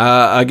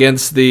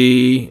against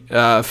the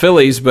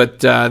Phillies, but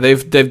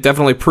they've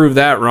definitely proved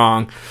that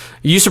wrong.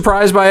 You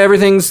surprised by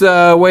everything's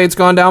way it's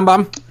gone down,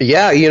 Bob?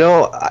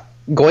 Yeah,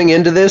 going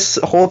into this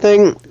whole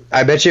thing,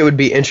 I bet you it would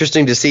be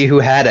interesting to see who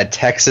had a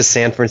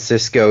Texas-San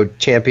Francisco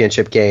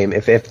championship game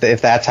if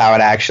that's how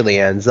it actually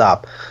ends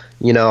up.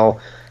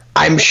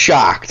 I'm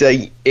shocked.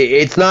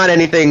 It's not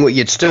anything.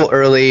 It's still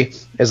early.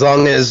 As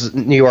long as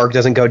New York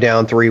doesn't go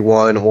down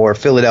 3-1 or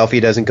Philadelphia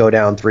doesn't go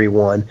down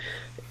 3-1,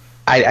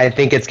 I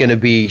think it's going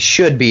to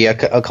should be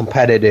a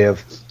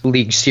competitive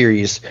league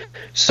series.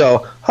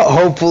 So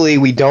hopefully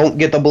we don't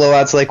get the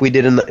blowouts like we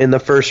did in the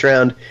first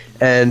round.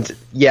 And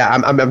yeah,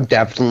 I'm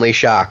definitely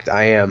shocked.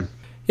 I am.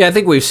 Yeah, I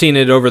think we've seen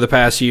it over the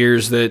past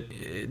years that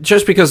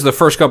just because the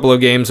first couple of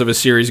games of a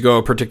series go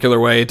a particular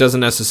way, it doesn't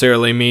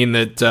necessarily mean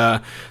that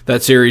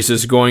that series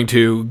is going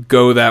to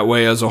go that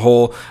way as a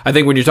whole. I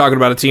think when you're talking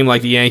about a team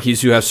like the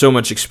Yankees who have so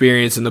much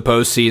experience in the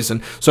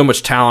postseason, so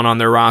much talent on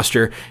their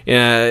roster,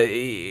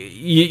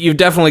 you've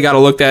definitely got to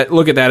look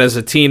at that as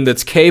a team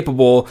that's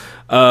capable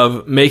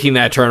of making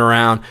that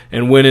turnaround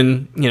and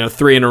winning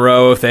 3 in a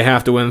row if they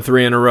have to win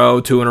 3 in a row,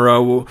 2 in a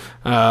row,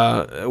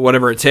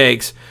 whatever it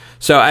takes.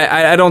 So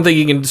I don't think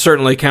you can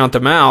certainly count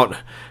them out.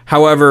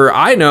 However,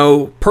 I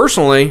know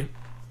personally,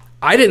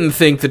 I didn't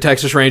think the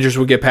Texas Rangers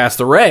would get past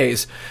the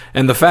Rays.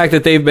 And the fact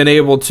that they've been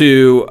able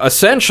to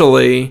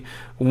essentially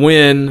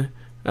win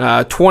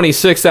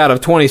 26 out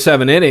of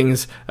 27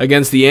 innings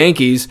against the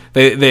Yankees,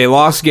 they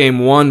lost game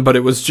 1, but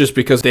it was just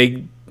because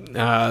they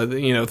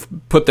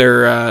put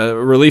their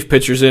relief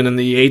pitchers in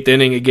the 8th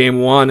inning of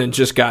game 1 and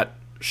just got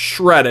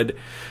shredded.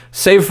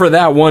 Save for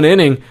that one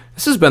inning,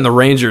 this has been the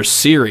Rangers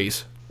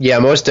series. Yeah,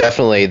 most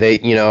definitely.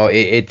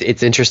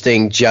 It's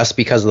interesting just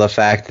because of the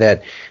fact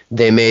that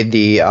they made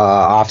the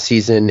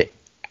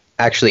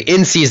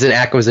in-season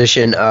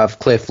acquisition of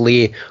Cliff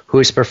Lee,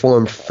 who's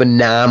performed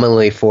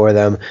phenomenally for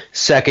them.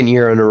 Second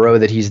year in a row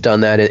that he's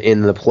done that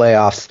in the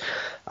playoffs.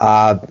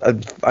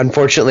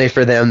 Unfortunately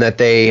for them that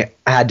they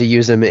had to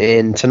use him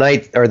in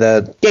tonight, or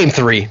the game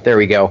 3. There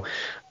we go.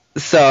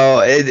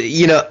 So,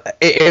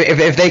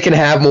 if they can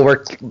have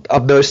more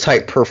of those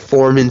type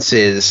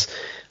performances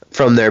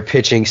from their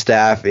pitching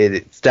staff,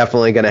 it's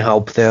definitely going to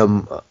help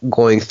them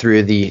going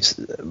through the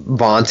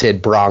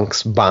vaunted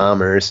Bronx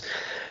Bombers.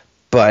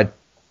 But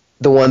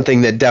the one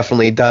thing that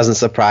definitely doesn't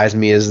surprise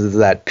me is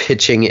that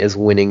pitching is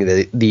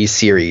winning these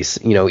series.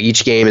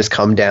 Each game has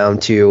come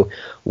down to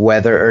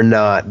whether or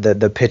not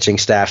the pitching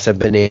staffs have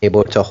been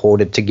able to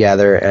hold it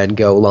together and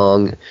go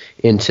long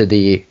into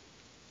the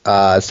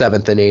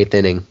 7th and 8th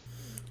inning.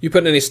 You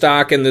put any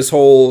stock in this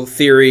whole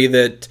theory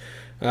that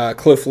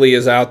Cliff Lee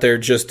is out there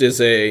just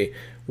as a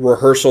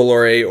rehearsal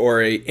or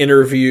a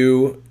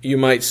interview, you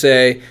might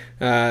say,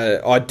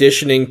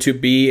 auditioning to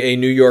be a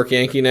New York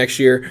Yankee next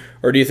year?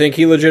 Or do you think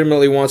he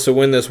legitimately wants to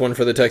win this one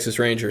for the Texas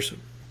Rangers?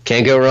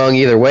 Can't go wrong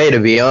either way, to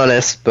be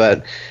honest.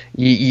 But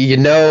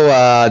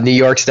New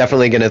York's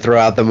definitely going to throw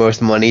out the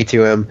most money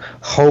to him.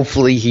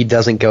 Hopefully he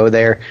doesn't go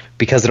there,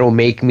 because it'll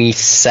make me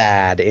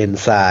sad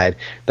inside.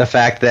 The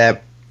fact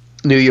that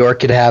New York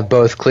could have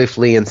both Cliff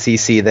Lee and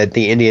CC that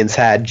the Indians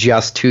had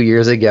just 2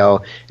 years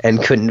ago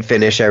and couldn't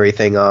finish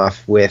everything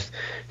off with.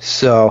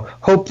 So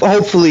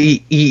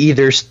hopefully he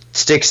either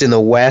sticks in the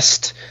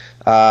West,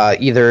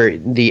 either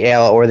the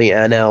AL or the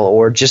NL,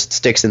 or just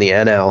sticks in the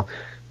NL.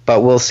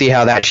 But we'll see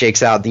how that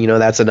shakes out.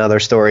 That's another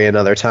story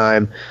another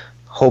time.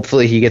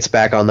 Hopefully he gets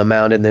back on the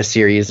mound in this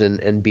series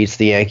and beats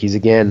the Yankees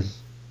again.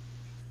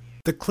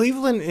 The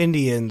Cleveland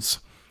Indians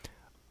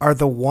are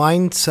the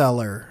wine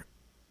cellar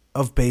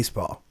of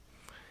baseball.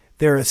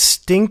 They're a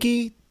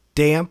stinky,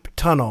 damp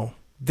tunnel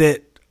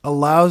that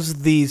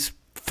allows these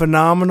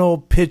phenomenal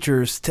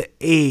pitchers to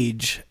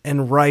age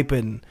and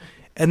ripen,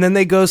 and then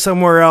they go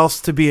somewhere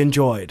else to be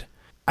enjoyed.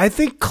 I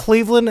think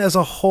Cleveland as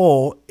a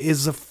whole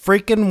is a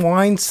freaking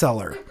wine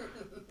cellar.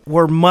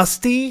 We're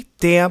musty,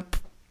 damp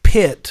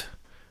pit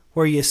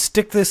where you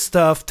stick this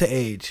stuff to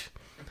age.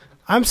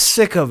 I'm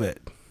sick of it.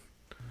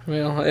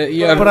 Well,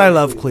 but I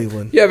love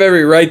Cleveland. You have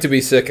every right to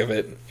be sick of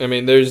it. I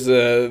mean, there's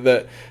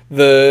the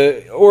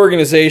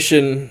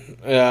organization,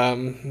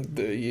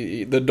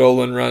 the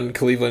Dolan-run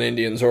Cleveland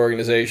Indians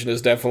organization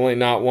is definitely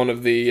not one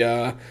of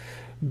the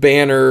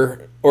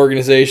banner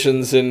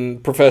organizations in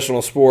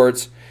professional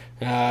sports.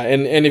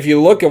 And if you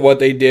look at what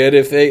they did,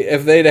 if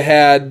they'd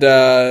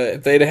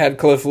had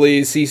Cliff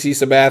Lee, CC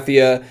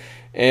Sabathia,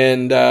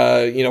 and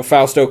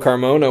Fausto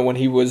Carmona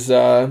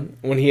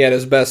when he had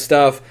his best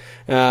stuff,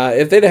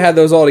 if they'd have had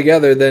those all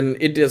together, then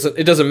it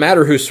doesn't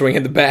matter who's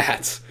swinging the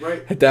bats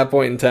at that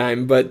point in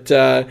time. But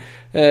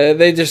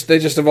they just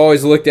have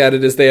always looked at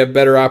it as they have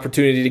better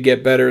opportunity to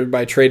get better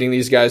by trading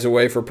these guys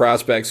away for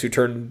prospects who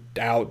turned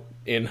out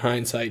in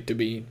hindsight to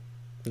be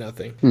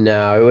nothing.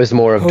 No, it was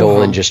more of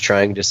Dolan just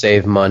trying to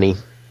save money.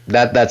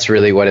 That's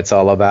really what it's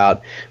all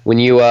about. When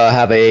you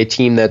have a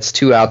team that's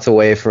 2 outs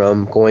away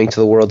from going to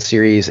the World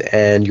Series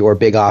and your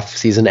big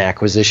off-season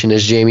acquisition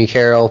is Jamie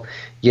Carroll,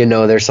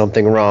 there's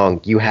something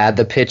wrong. You had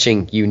the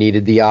pitching. You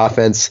needed the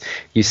offense.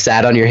 You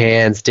sat on your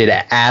hands, did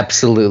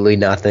absolutely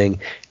nothing,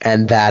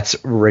 and that's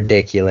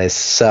ridiculous.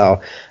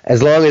 So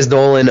as long as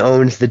Dolan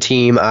owns the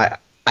team,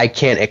 I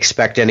can't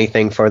expect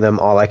anything for them.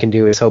 All I can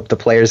do is hope the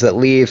players that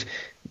leave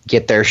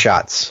get their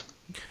shots.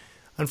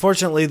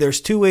 Unfortunately,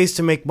 there's 2 ways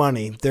to make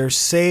money. There's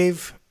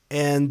save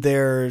and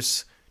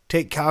there's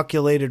take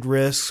calculated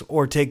risks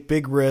or take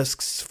big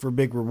risks for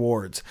big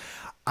rewards.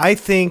 I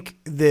think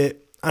that,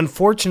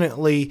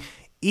 unfortunately,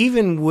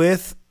 even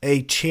with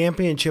a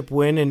championship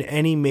win in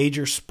any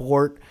major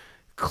sport,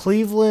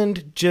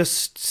 Cleveland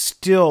just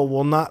still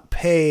will not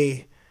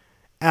pay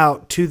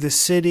out to the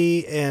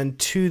city and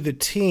to the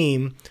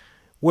team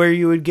where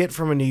you would get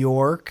from a New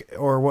York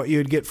or what you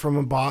would get from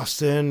a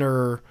Boston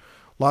or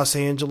Los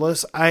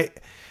Angeles.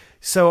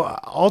 So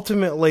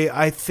ultimately,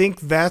 I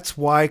think that's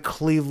why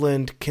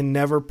Cleveland can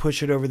never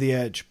push it over the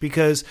edge,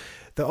 because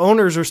the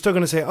owners are still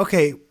going to say,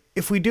 okay,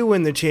 if we do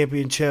win the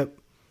championship,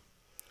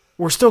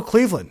 we're still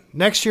Cleveland.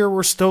 Next year,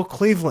 we're still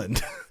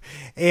Cleveland.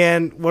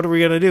 And what are we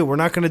going to do? We're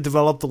not going to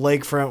develop the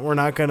lakefront. We're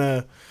not going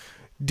to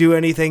do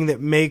anything that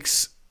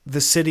makes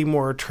the city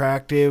more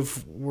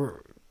attractive.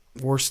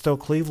 We're still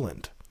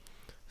Cleveland.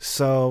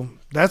 So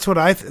that's what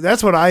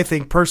I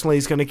think personally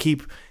is going to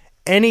keep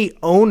any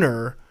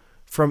owner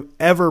from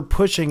ever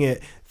pushing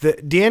it.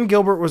 Dan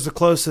Gilbert was the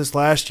closest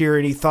last year,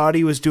 and he thought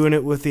he was doing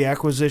it with the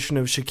acquisition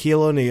of Shaquille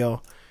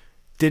O'Neal.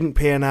 Didn't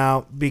pan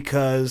out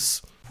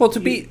because... Well, to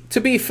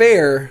be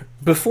fair,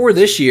 before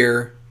this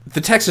year,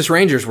 the Texas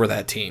Rangers were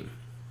that team.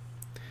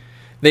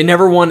 They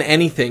never won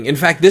anything. In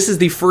fact, this is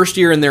the first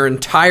year in their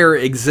entire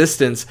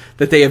existence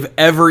that they have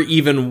ever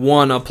even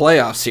won a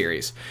playoff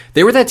series.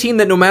 They were that team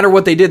that no matter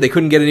what they did, they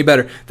couldn't get any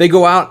better. They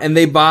go out and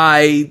they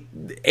buy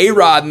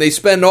A-Rod and they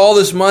spend all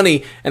this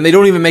money and they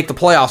don't even make the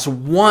playoffs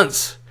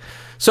once.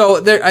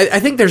 So I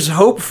think there's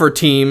hope for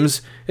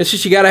teams. It's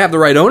just you got to have the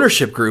right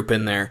ownership group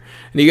in there.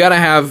 And you got to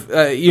have,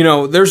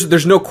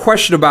 there's no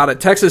question about it.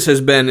 Texas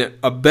has been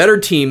a better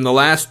team the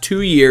last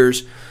 2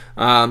 years.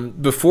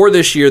 Before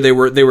this year, they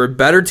were a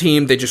better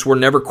team. They just were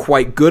never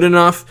quite good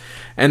enough.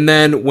 And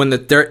then when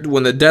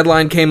the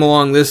deadline came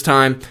along this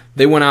time,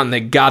 they went out and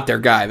they got their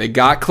guy. They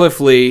got Cliff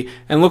Lee,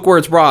 and look where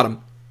it's brought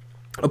them.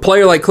 A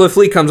player like Cliff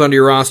Lee comes onto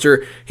your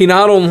roster. He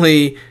not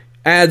only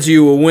adds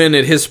you a win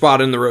at his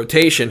spot in the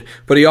rotation,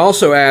 but he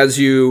also adds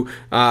you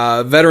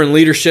veteran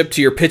leadership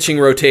to your pitching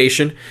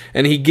rotation,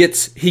 and he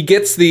gets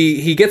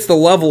the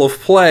level of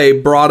play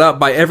brought up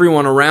by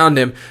everyone around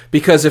him.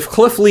 Because if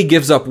Cliff Lee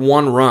gives up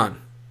 1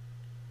 run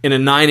in a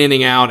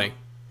 9-inning outing,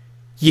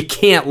 you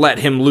can't let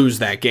him lose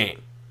that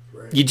game.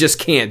 Right. You just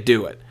can't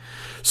do it.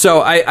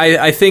 So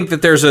I think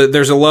that there's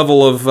a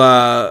level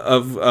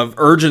of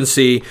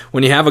urgency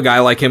when you have a guy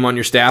like him on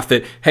your staff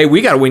that, hey,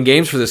 we got to win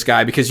games for this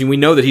guy because we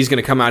know that he's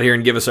going to come out here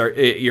and give us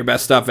your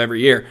best stuff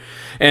every year.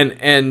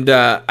 And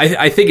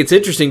I think it's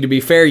interesting, to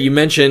be fair. You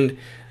mentioned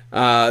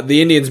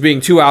the Indians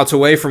being 2 outs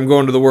away from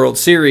going to the World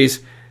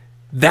Series.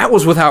 That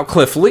was without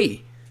Cliff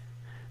Lee.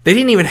 They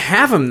didn't even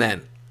have him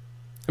then.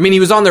 I mean, he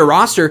was on their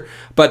roster,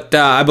 but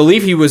I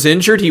believe he was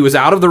injured. He was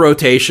out of the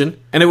rotation,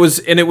 and it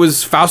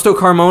was Fausto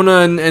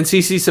Carmona and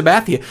CC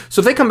Sabathia. So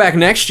if they come back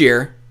next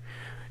year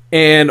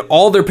and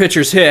all their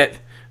pitchers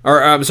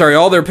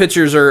all their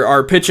pitchers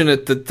are pitching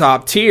at the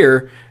top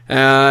tier,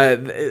 all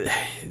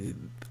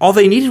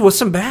they needed was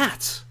some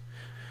bats.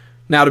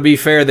 Now, to be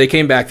fair, they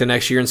came back the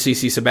next year, and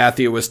CC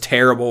Sabathia was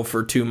terrible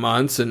for 2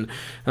 months, and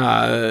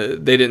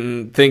they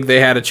didn't think they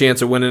had a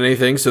chance of winning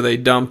anything, so they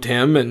dumped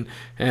him, and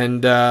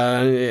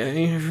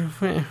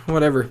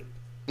whatever.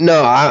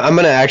 No, I'm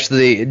going to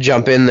actually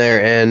jump in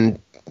there and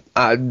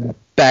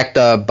back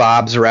to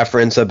Bob's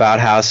reference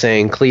about how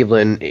saying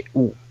Cleveland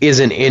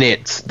isn't in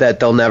it, that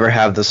they'll never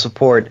have the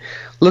support.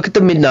 Look at the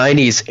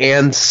mid-'90s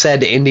and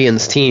said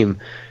Indians team.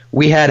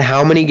 We had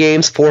how many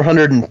games?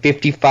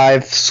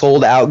 455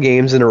 sold-out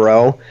games in a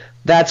row.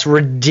 That's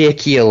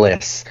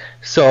ridiculous.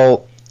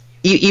 So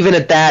even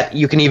at that,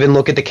 you can even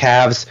look at the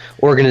Cavs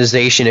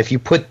organization. If you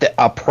put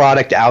a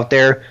product out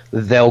there,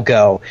 they'll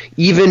go.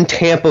 Even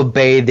Tampa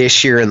Bay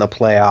this year in the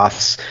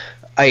playoffs,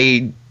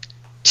 a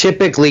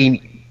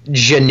typically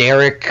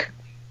generic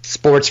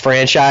sports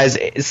franchise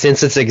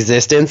since its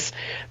existence,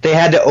 they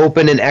had to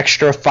open an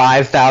extra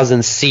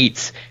 5,000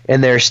 seats in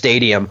their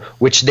stadium,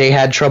 which they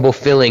had trouble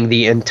filling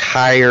the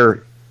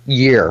entire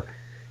year.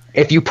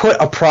 If you put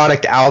a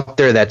product out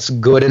there that's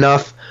good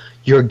enough,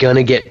 you're going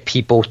to get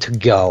people to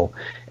go.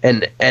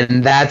 And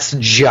that's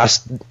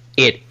just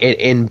it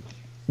in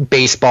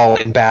baseball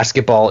and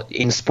basketball,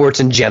 in sports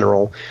in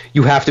general.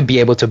 You have to be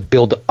able to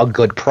build a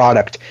good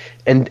product,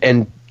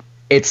 and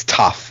it's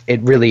tough.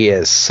 It really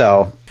is.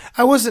 So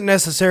I wasn't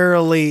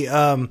necessarily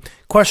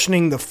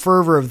questioning the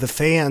fervor of the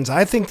fans.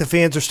 I think the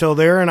fans are still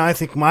there, and I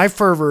think my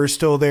fervor is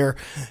still there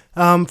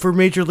for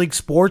Major League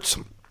Sports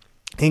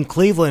in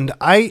Cleveland.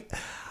 I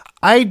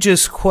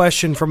just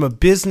question from a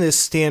business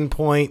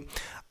standpoint,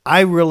 I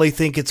really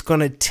think it's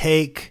going to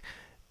take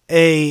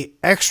a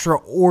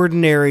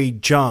extraordinary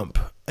jump,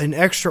 an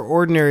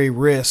extraordinary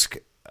risk,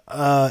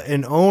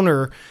 an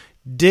owner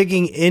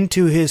digging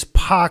into his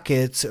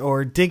pockets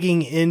or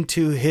digging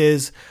into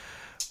his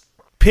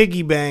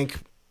piggy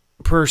bank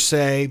per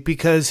se,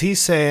 because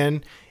he's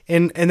saying,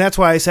 and that's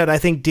why I said I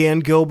think Dan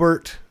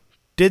Gilbert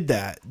did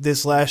that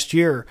this last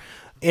year,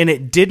 and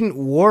it didn't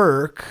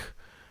work.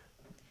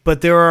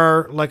 But there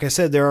are, like I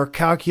said, there are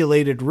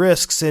calculated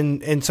risks,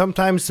 and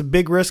sometimes the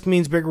big risk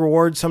means big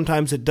reward,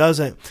 sometimes it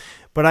doesn't.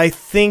 But I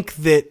think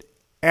that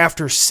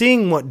after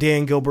seeing what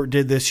Dan Gilbert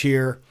did this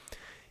year,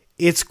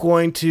 it's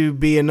going to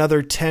be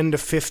another 10 to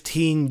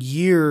 15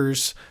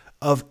 years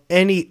of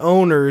any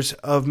owners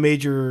of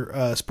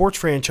major sports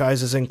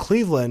franchises in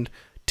Cleveland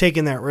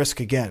taking that risk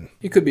again.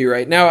 You could be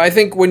right. Now, I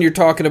think when you're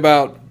talking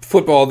about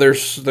football,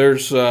 there's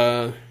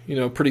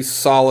pretty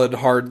solid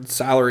hard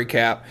salary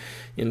cap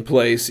in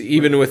place.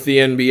 Even with the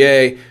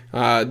NBA,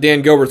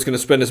 Dan Gilbert's going to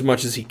spend as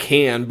much as he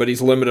can, but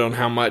he's limited on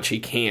how much he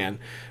can.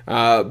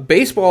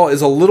 Baseball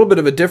is a little bit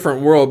of a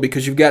different world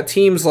because you've got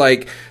teams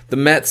like the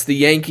Mets, the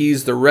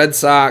Yankees, the Red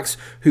Sox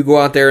who go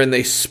out there and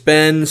they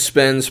spend.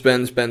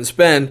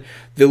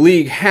 The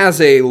league has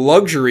a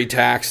luxury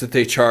tax that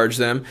they charge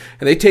them,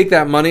 and they take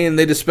that money and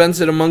they dispense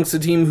it amongst the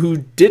team who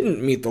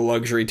didn't meet the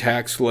luxury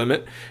tax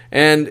limit.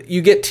 And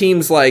you get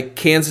teams like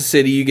Kansas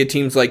City, you get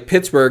teams like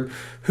Pittsburgh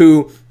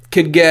who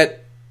could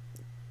get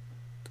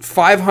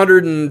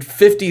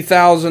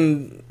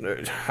 550,000.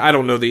 I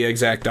don't know the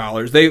exact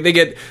dollars. They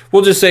get,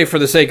 we'll just say for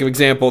the sake of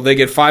example, they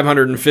get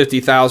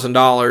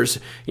 $550,000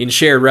 in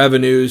shared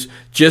revenues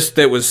just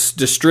that was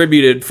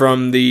distributed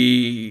from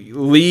the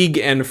league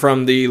and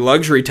from the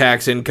luxury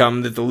tax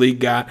income that the league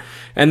got.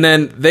 And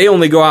then they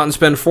only go out and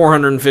spend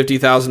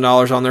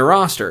 $450,000 on their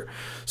roster.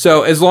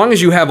 So as long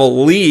as you have a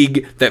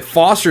league that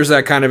fosters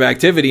that kind of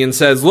activity and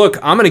says, look,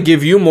 I'm going to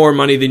give you more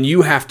money than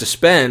you have to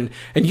spend,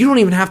 and you don't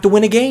even have to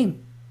win a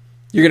game,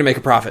 you're going to make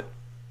a profit.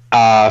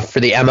 For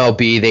the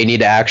MLB, they need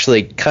to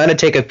actually kind of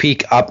take a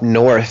peek up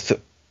north.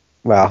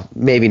 Well,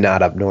 maybe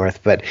not up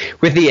north, but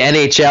with the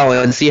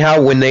NHL and see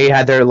how when they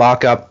had their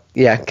lockup,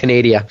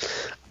 Canada.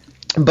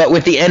 But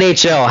with the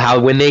NHL, how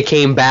when they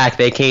came back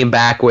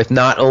with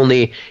not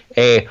only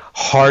a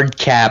hard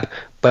cap,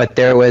 but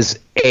there was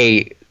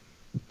a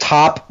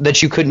top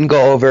that you couldn't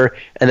go over,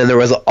 and then there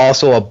was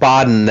also a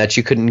bottom that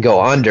you couldn't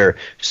go under.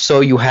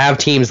 So you have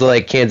teams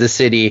like Kansas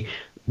City,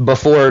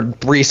 before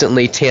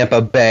recently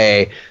Tampa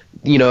Bay,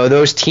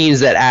 those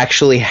teams that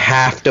actually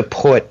have to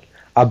put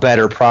a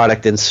better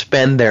product and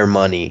spend their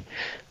money.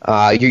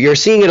 You're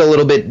seeing it a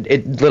little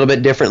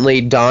bit differently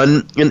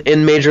done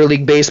in Major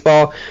League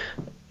Baseball,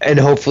 and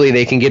hopefully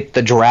they can get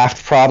the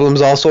draft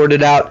problems all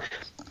sorted out.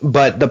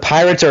 But the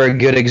Pirates are a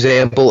good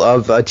example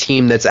of a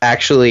team that's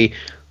actually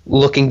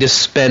looking to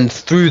spend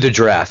through the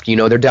draft.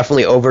 They're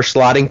definitely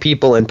overslotting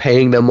people and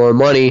paying them more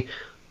money,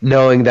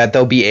 knowing that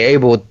they'll be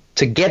able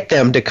to get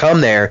them to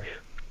come there.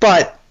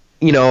 But,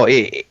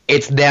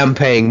 it's them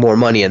paying more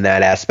money in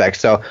that aspect.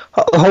 So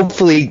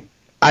hopefully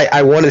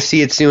I want to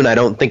see it soon. I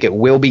don't think it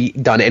will be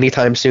done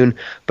anytime soon,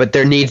 but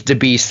there needs to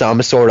be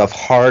some sort of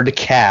hard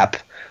cap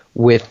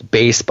with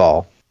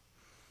baseball.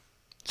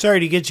 Sorry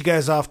to get you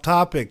guys off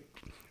topic.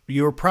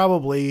 You were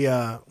probably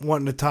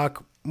wanting to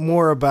talk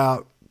more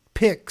about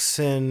picks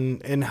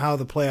and how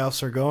the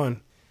playoffs are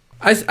going.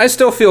 I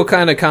still feel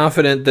kind of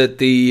confident that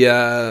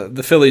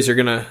the Phillies are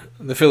gonna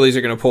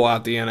pull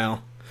out the NL.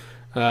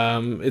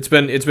 It's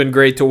been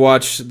great to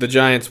watch the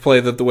Giants play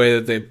the way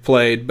that they've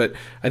played, but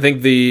I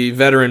think the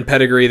veteran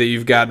pedigree that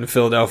you've got in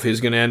Philadelphia is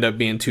going to end up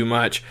being too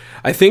much.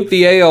 I think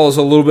the AL is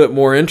a little bit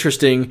more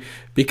interesting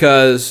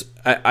because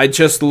I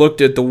just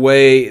looked at the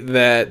way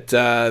that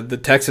the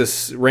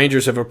Texas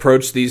Rangers have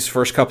approached these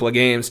first couple of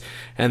games,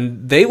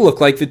 and they look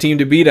like the team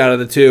to beat out of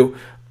the two.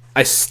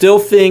 I still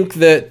think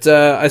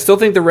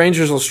the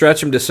Rangers will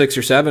stretch them to 6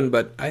 or 7,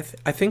 but I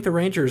think the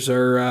Rangers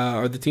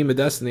are the team of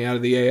destiny out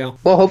of the AL.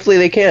 Well, hopefully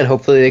they can.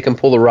 Hopefully they can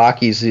pull the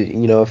Rockies,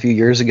 a few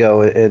years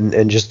ago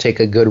and just take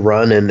a good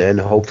run,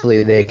 and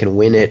hopefully they can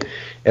win it.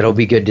 It'll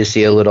be good to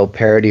see a little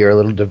parity or a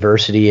little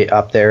diversity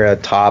up there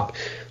at top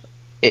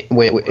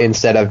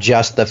instead of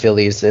just the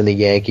Phillies and the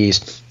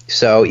Yankees.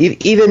 So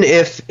even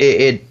if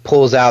it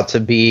pulls out to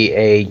be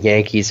a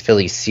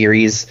Yankees-Phillies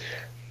series,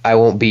 I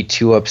won't be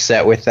too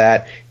upset with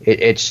that.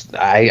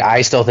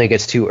 I still think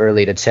it's too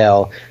early to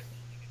tell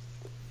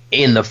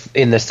in the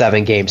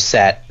 7-game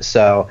set.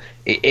 So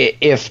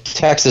if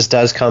Texas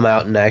does come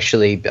out and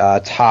actually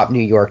top New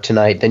York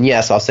tonight, then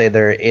yes, I'll say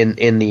they're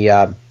in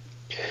the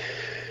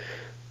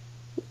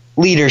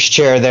leader's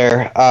chair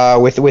there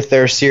with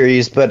their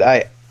series.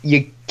 But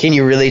can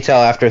you really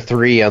tell after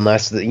 3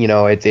 unless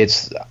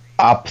it's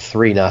up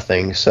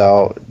 3-0?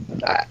 So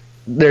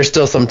there's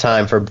still some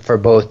time for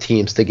both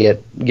teams to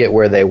get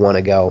where they want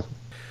to go.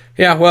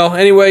 Yeah, well,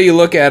 any way you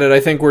look at it, I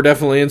think we're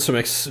definitely in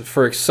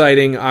for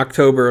exciting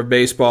October of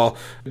baseball.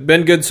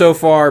 Been good so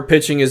far.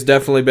 Pitching has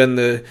definitely been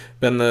the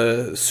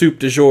soup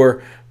du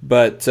jour,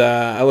 but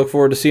I look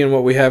forward to seeing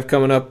what we have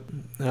coming up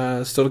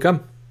still to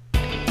come.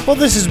 Well,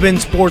 this has been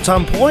Sports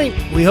on Point.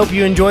 We hope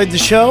you enjoyed the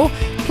show.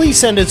 Please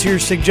send us your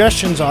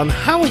suggestions on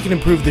how we can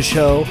improve the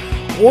show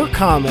or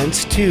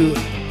comments to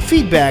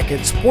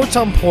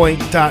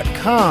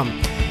feedback@sportsonpoint.com.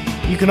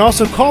 You can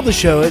also call the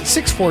show at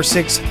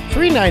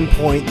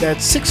 646-39-POINT.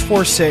 That's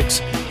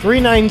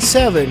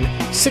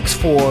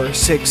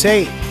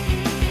 646-397-6468.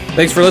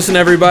 Thanks for listening,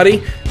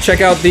 everybody.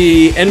 Check out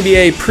the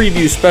NBA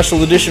Preview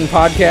Special Edition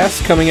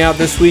podcast coming out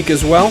this week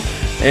as well.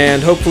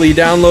 And hopefully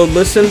download,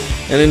 listen,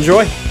 and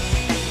enjoy.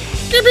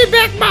 Give me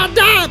back my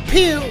diet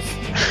pills.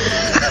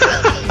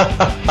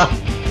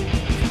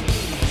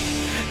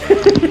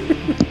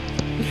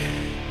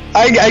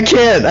 I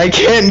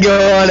can't go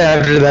on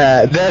after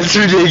that. That's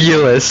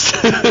ridiculous.